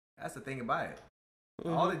days. That's the thing about it.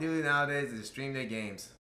 Mm-hmm. All they do nowadays is stream their games.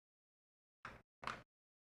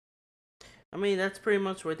 I mean, that's pretty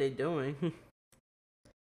much what they're doing.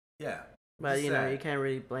 Yeah, but you can't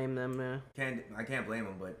really blame them. I can't blame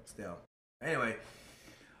them, but still. Anyway,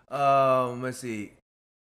 let's see.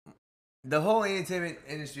 The whole entertainment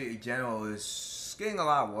industry in general is getting a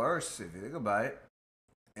lot worse if you think about it,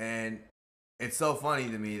 and it's so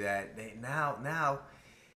funny to me that they now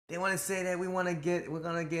they want to say that we're gonna get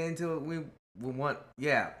into it. We want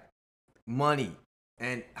money,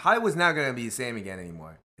 and Hollywood's not gonna be the same again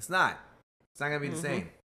anymore. It's not. It's not gonna be the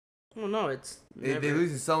same. Well, no, they're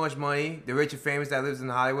losing so much money. The rich and famous that lives in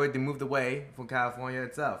Hollywood, they moved away from California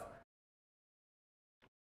itself.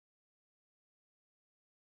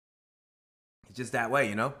 It's just that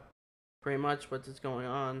way, Pretty much what's going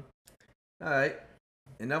on. All right.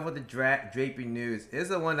 Enough with the draping news. Here's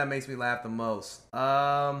the one that makes me laugh the most.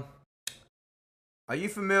 Are you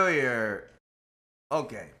familiar?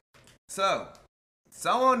 Okay. So,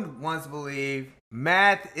 someone wants to believe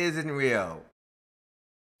math isn't real.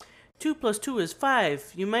 2 + 2 is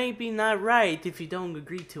 5. You might be not right if you don't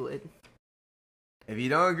agree to it. If you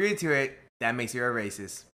don't agree to it, that makes you a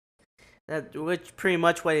racist. Which pretty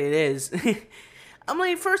much what it is. I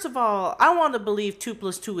mean, first of all, I want to believe 2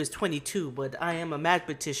 + 2 is 22, but I am a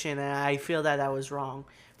mathematician and I feel that was wrong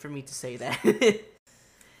for me to say that.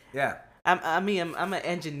 Yeah. I'm an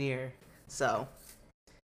engineer, so.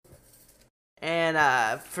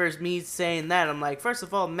 And for me saying that, I'm like, first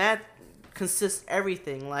of all, math consists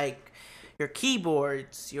everything, like your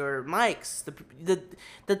keyboards, your mics,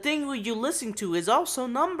 the thing you listen to is also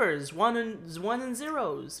numbers, one and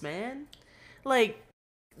zeros, man. Like,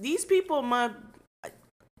 these people, I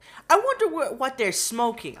wonder what they're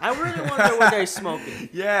smoking. I really wonder what they're smoking.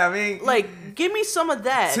 Yeah, I mean, like, give me some of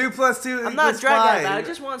that. 2 + 2 I'm not dragging that. I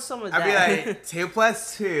just want some of that. I'd be like, 2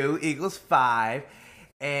 + 2 = 5,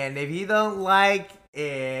 and if you don't like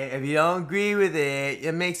it, if you don't agree with it,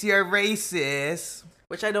 it makes you a racist.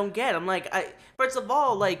 Which I don't get. I'm like, first of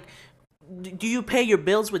all, like, do you pay your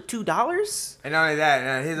bills with $2? And not only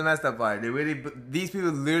that, here's the messed up part. These people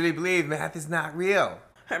literally believe math is not real.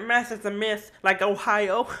 Math is a myth, like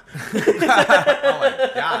Ohio. Oh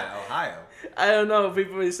my God, Ohio. I don't know if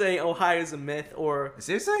people are saying Ohio is a myth or...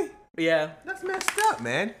 Seriously? Yeah. That's messed up,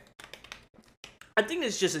 man. I think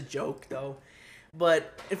it's just a joke, though.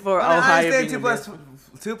 But for Ohio, I understand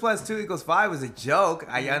 2 + 2 = 5 was a joke.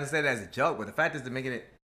 I understand that as a joke, but the fact is they're making it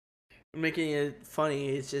funny.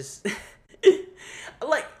 It's just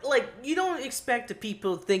like you don't expect the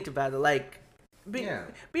people to think about it. Like, be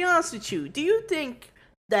honest with you. Do you think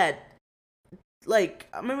that, like,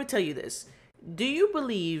 I'm gonna tell you this. Do you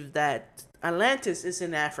believe that Atlantis is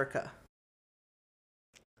in Africa?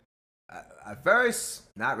 At first,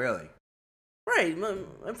 not really. Right.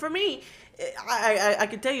 For me, I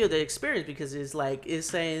can tell you the experience because it's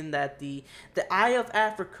saying that the Eye of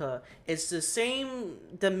Africa is the same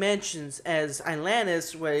dimensions as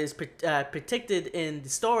Atlantis, where it's predicted in the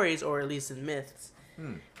stories or at least in myths.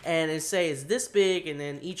 And it says this big, and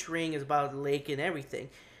then each ring is about the lake and everything.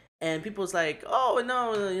 And people's like, oh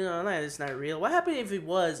no, it's not real. What happened if it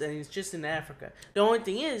was and it's just in Africa? The only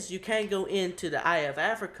thing is you can't go into the eye of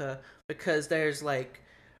Africa because there's like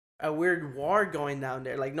a weird war going down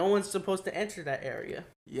there. Like no one's supposed to enter that area.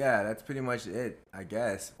 Yeah, that's pretty much it, I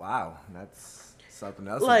guess. Wow, that's something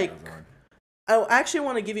else Like, that goes on. I actually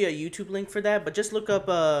want to give you a YouTube link for that, but just look up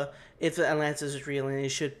if Atlantis is real, and it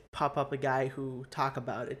should pop up a guy who talk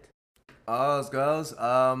about it. Oh, those girls.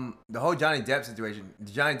 The whole Johnny Depp situation.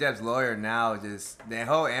 Johnny Depp's lawyer now just the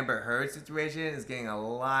whole Amber Heard situation is getting a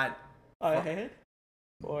lot. Ahead?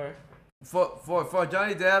 Or For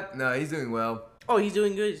Johnny Depp, no, he's doing well. oh, he's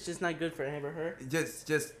doing good. It's just not good for Amber Heard.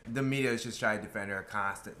 Just the media is just trying to defend her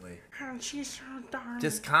constantly. And she's so darn.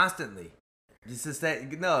 Just constantly. Just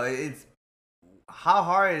that no, it's how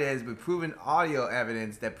hard it is with proven audio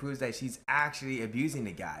evidence that proves that she's actually abusing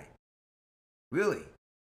the guy. Really.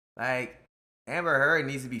 Like, Amber Heard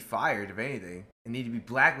needs to be fired, if anything, and need to be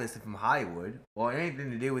blacklisted from Hollywood or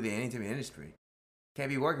anything to do with the entertainment industry. Can't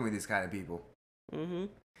be working with these kind of people. Mm-hmm.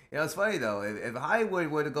 You know, it's funny though. If Hollywood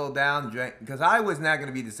were to go down, because Hollywood's not going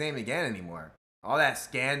to be the same again anymore. All that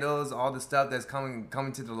scandals, all the stuff that's coming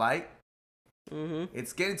to the light. Mm-hmm.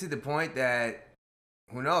 It's getting to the point that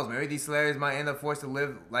who knows? Maybe these celebrities might end up forced to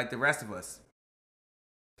live like the rest of us.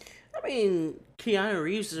 I mean, Keanu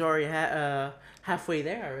Reeves is already halfway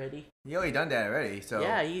there already. He already done that already. So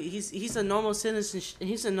yeah, he's a normal citizen.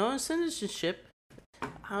 He's a normal citizenship. I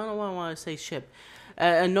don't know why I want to say ship.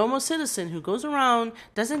 A normal citizen who goes around,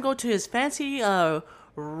 doesn't go to his fancy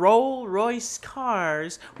Rolls Royce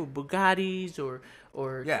cars or Bugattis or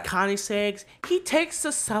Koenigseggs. He takes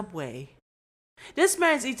the subway. This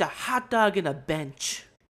man eats a hot dog in a bench.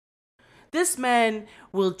 This man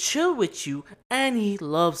will chill with you, and he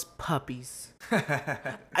loves puppies.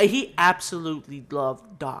 He absolutely loves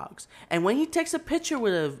dogs. And when he takes a picture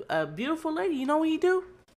with a beautiful lady, you know what he do?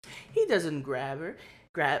 He doesn't grab her,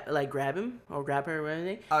 grab him or grab her or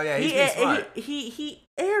anything. Oh yeah, he's being smart. He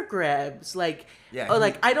air grabs like, yeah,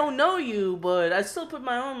 like I don't know you, but I still put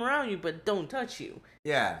my arm around you, but don't touch you.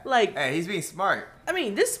 Yeah, like hey, he's being smart. I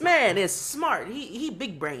mean, this man is smart. He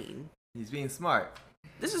big brain. He's being smart.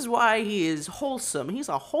 This is why he is wholesome. He's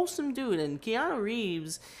a wholesome dude, and Keanu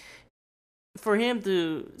Reeves, for him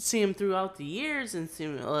to see him throughout the years and see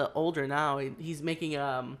him older now, he's making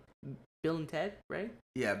Bill and Ted, right?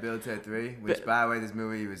 Yeah, Bill and Ted 3, which by the way, this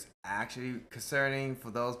movie was actually concerning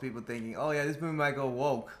for those people thinking, oh yeah, this movie might go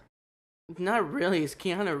woke. Not really, it's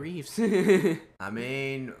Keanu Reeves. I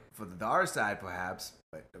mean, for the dark side perhaps,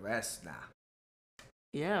 but the rest, nah.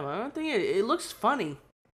 Yeah, but I don't think it looks funny.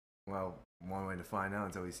 Well, one way to find out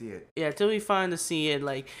until we see it. Yeah, until we find to see it.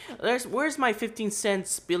 Like, where's my 15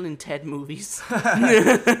 cents Bill and Ted movies? You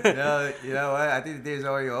know what? I think the theater's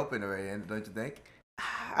already open already, don't you think?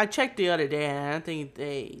 I checked the other day, and I don't think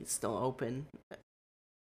they still open.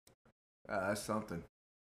 That's something.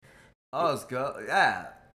 Oh, let's go.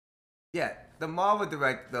 Yeah. The Marvel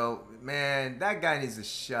director, though, man, that guy needs to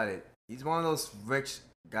shut it. He's one of those rich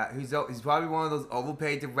guys. He's probably one of those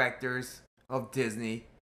overpaid directors of Disney.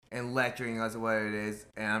 And lecturing us what it is,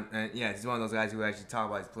 and yeah, he's one of those guys who actually talk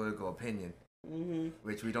about his political opinion,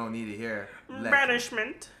 which we don't need to hear.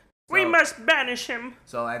 Banishment. We must banish him.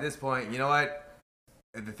 So at this point, you know what?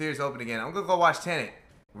 If the theater's open again, I'm gonna go watch Tenet.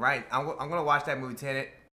 Right? I'm gonna watch that movie Tenet,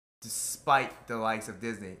 despite the likes of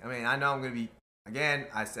Disney. I mean, I know I'm gonna be again,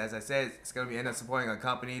 as I said, it's gonna be end up supporting a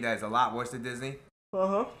company that is a lot worse than Disney.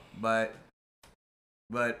 But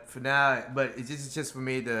for now, it's just for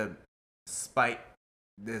me to spite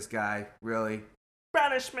this guy, really.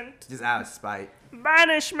 Banishment. Just out of spite.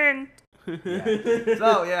 Banishment. Yeah.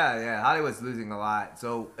 So, yeah. Hollywood's losing a lot.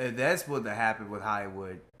 So, if that's what happened with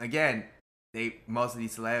Hollywood, again, most of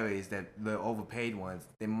these celebrities, the overpaid ones,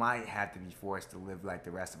 they might have to be forced to live like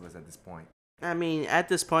the rest of us at this point. I mean, at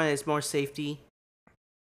this point, it's more safety.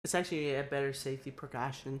 It's actually a better safety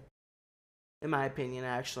precaution, in my opinion,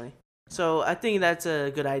 actually. So, I think that's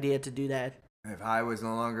a good idea to do that. If Hollywood's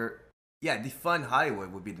no longer... Yeah, defund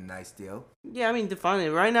Hollywood would be the nice deal. Yeah, I mean, defund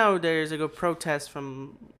it. Right now, there's a protest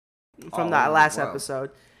from that last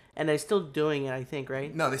episode, and they're still doing it, I think,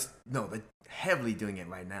 right? No, they're heavily doing it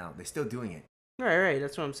right now. They're still doing it. Right.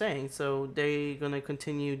 That's what I'm saying. So they're gonna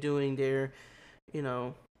continue doing their,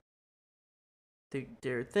 their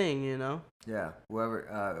thing, Yeah,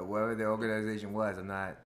 whoever the organization was, I'm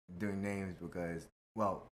not doing names because,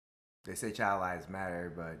 well, they say child lives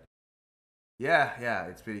matter, but. Yeah,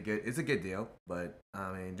 it's pretty good. It's a good deal, but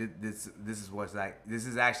I mean, this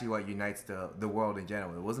is actually what unites the world in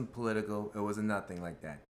general. It wasn't political. It wasn't nothing like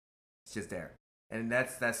that. It's just there, and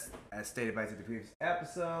that's as stated by the previous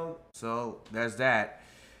episode. So there's that.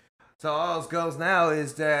 So all else goes now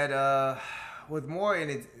is that with more in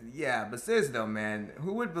it, yeah. But seriously though, man,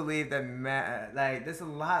 who would believe that? Like, there's a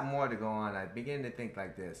lot more to go on. I begin to think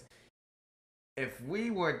like this. If we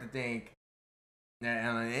were to think that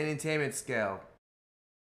on an entertainment scale,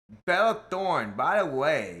 Bella Thorne, by the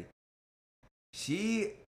way,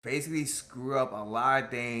 she basically screwed up a lot of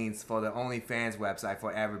things for the OnlyFans website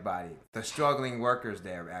for everybody, the struggling workers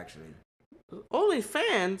there, actually.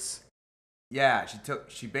 OnlyFans? Yeah,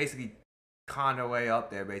 she basically conned her way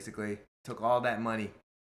up there, basically. Took all that money.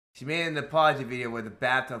 She made an apology video with a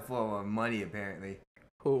bathtub full of money, apparently.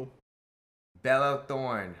 Who? Bella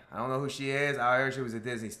Thorne. I don't know who she is. I heard she was a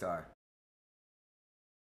Disney star.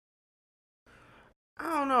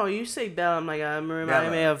 I don't know. You say Belle, I'm like,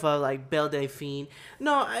 remind me of like Belle Delphine.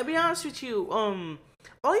 No, I'll be honest with you.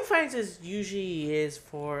 OnlyFans is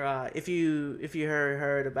for if you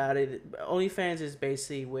heard about it. OnlyFans is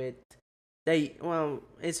basically with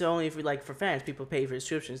it's only for fans. People pay for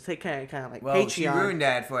subscriptions. They kind of like Patreon. She ruined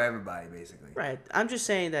that for everybody, basically. Right. I'm just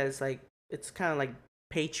saying that it's kind of like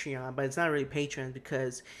Patreon, but it's not really Patreon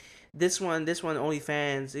because this one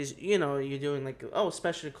OnlyFans is, you're doing like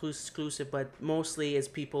special exclusive, but mostly it's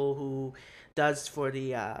people who does for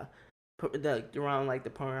the around like the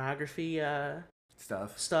pornography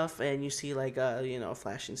stuff, and you see like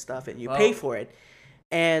flashing stuff, and you pay for it,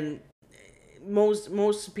 and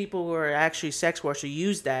most people who are actually sex workers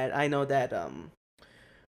use that. I know that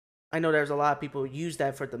there's a lot of people who use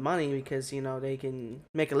that for the money because they can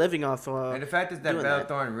make a living off of. And the fact is that Bella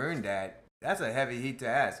Thorne ruined that. That's a heavy heat to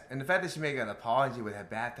ask. And the fact that she made an apology with her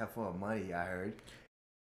bathtub full of money, I heard.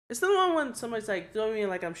 It's the one when somebody's like, doing me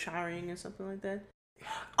like I'm showering or something like that.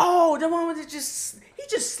 Oh, the one where he just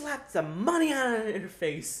slapped the money out of her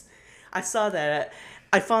face. I saw that.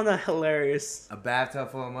 I found that hilarious. A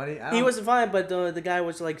bathtub full of money? He wasn't fine, but the guy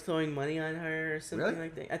was like throwing money on her or something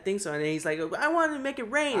like that. I think so. And then he's like, I wanted to make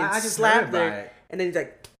it rain. And I just slapped her. And then he's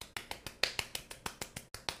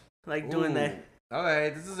like doing that. Okay,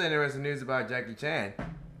 this is interesting news about Jackie Chan.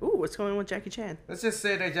 Ooh, what's going on with Jackie Chan? Let's just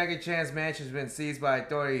say that Jackie Chan's mansion has been seized by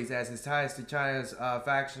authorities as his ties to China's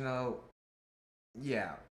factional...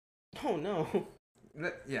 Yeah. Oh, no.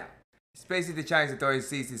 Yeah. It's basically the Chinese authorities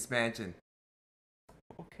seized his mansion.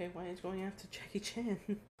 Okay, why is going after Jackie Chan?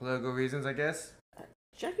 Political reasons, I guess?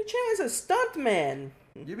 Jackie Chan is a stuntman.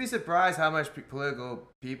 You'd be surprised how much political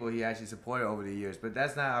people he actually supported over the years, but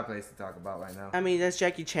that's not our place to talk about right now. I mean, that's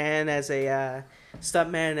Jackie Chan as a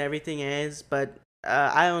stuntman and everything is, but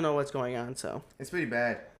I don't know what's going on, so. It's pretty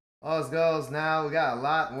bad. All this goes now, we got a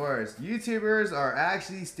lot worse. YouTubers are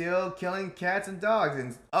actually still killing cats and dogs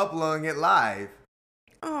and uploading it live.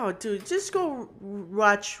 Oh, dude, just go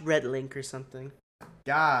watch Red Link or something.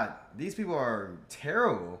 God, these people are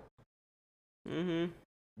terrible. Mm-hmm.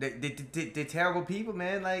 They're terrible people,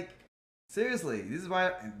 man. Like, seriously, this is why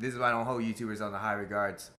I don't hold YouTubers on the high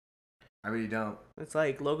regards. I really don't. It's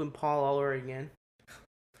like Logan Paul all over again.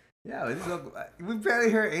 Yeah, we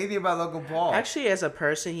barely heard anything about Logan Paul. Actually, as a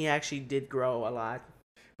person, he actually did grow a lot.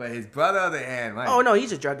 But his brother, on the other hand, oh no,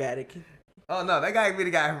 he's a drug addict. Oh no, that guy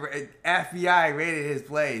really got FBI raided his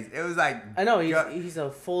place. It was like I know he's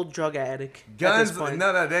a full drug addict. Guns,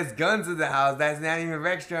 no, there's guns in the house. That's not even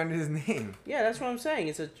registered under his name. Yeah, that's what I'm saying.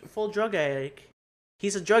 It's a full drug addict.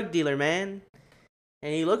 He's a drug dealer, man,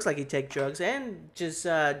 and he looks like he take drugs and just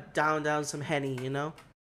down some Henny,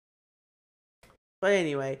 But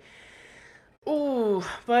anyway,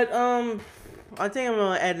 I think I'm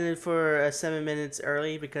gonna edit it for 7 minutes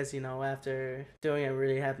early because after doing it, I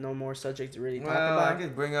really have no more subject to really talk about. I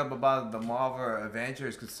could bring up about the Marvel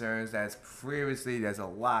Avengers concerns. There's a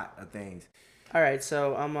lot of things. All right,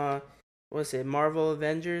 so I'm Marvel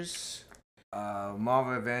Avengers.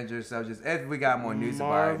 Marvel Avengers subjects. If we got more news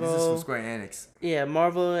about it, this is from Square Enix. Yeah,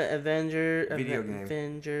 Marvel Video game.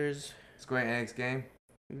 Avengers. Square Enix game.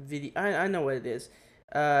 Video. I know what it is.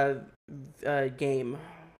 Game.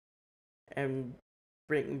 And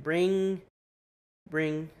bring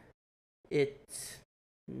it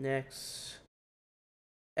next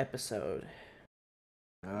episode.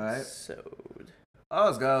 All right.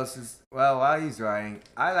 Oh, it goes. Well, while he's writing,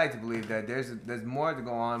 I like to believe that there's more to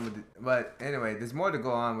go on with it. But anyway, there's more to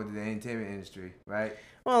go on with the entertainment industry, right?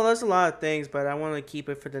 Well, there's a lot of things, but I want to keep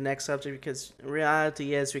it for the next subject because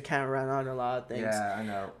reality is we can't run on a lot of things. Yeah, I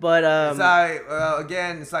know. But sorry. Well,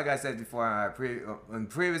 again, it's like I said before in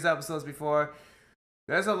previous episodes before.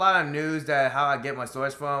 There's a lot of news that how I get my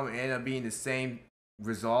source from end up being the same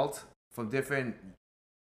result from different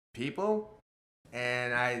people.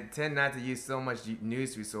 And I tend not to use so much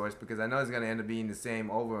news resource because I know it's going to end up being the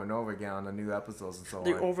same over and over again on the new episodes and so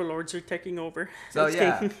The on. overlords are taking over. So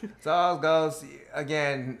yeah, so all goes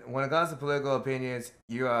again when it comes to political opinions.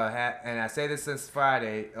 You are, and I say this since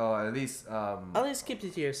Friday, or at least keep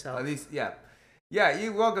it to yourself. At least, yeah.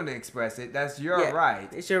 You're welcome to express it. That's your right.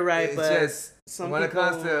 It's your right, it's but just when it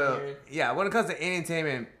comes to when it comes to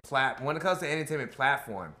entertainment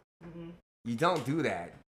platform, you don't do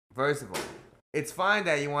that. First of all, it's fine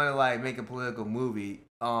that you want to like make a political movie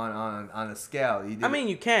on a scale. I mean,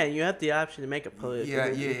 you can. You have the option to make a political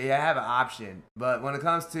movie. You have an option, but when it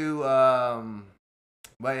comes to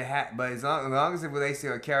but as long as it relates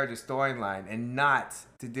to a character storyline and not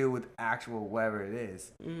to do with actual whatever it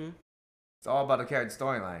is. It's all about the character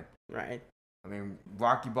storyline. Right. I mean,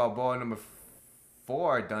 Rocky Balboa number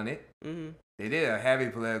 4 done it. They did a heavy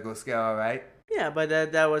political scale, right? Yeah, but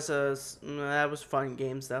that was fun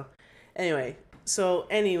games though. Anyway,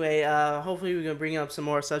 hopefully we're gonna bring up some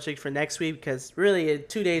more subjects for next week because really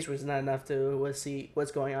 2 days was not enough to see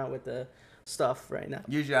what's going on with the stuff right now.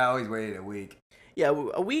 Usually, I always waited a week. Yeah,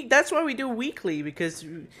 a week. That's why we do weekly because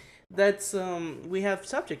that's we have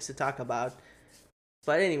subjects to talk about.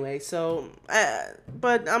 But anyway,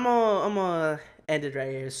 but I'm gonna end it right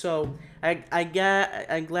here. So I'm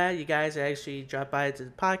glad you guys actually dropped by to the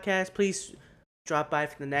podcast. Please drop by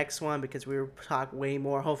for the next one because we will talk way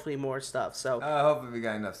more, hopefully more stuff. So hopefully we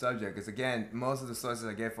got enough subject because again, most of the sources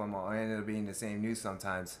I get from are ended up being the same news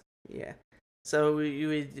sometimes. Yeah, so you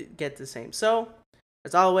would get the same. So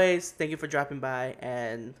as always, thank you for dropping by,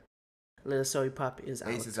 and Little Soy Pup is out.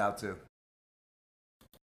 Ace is out too.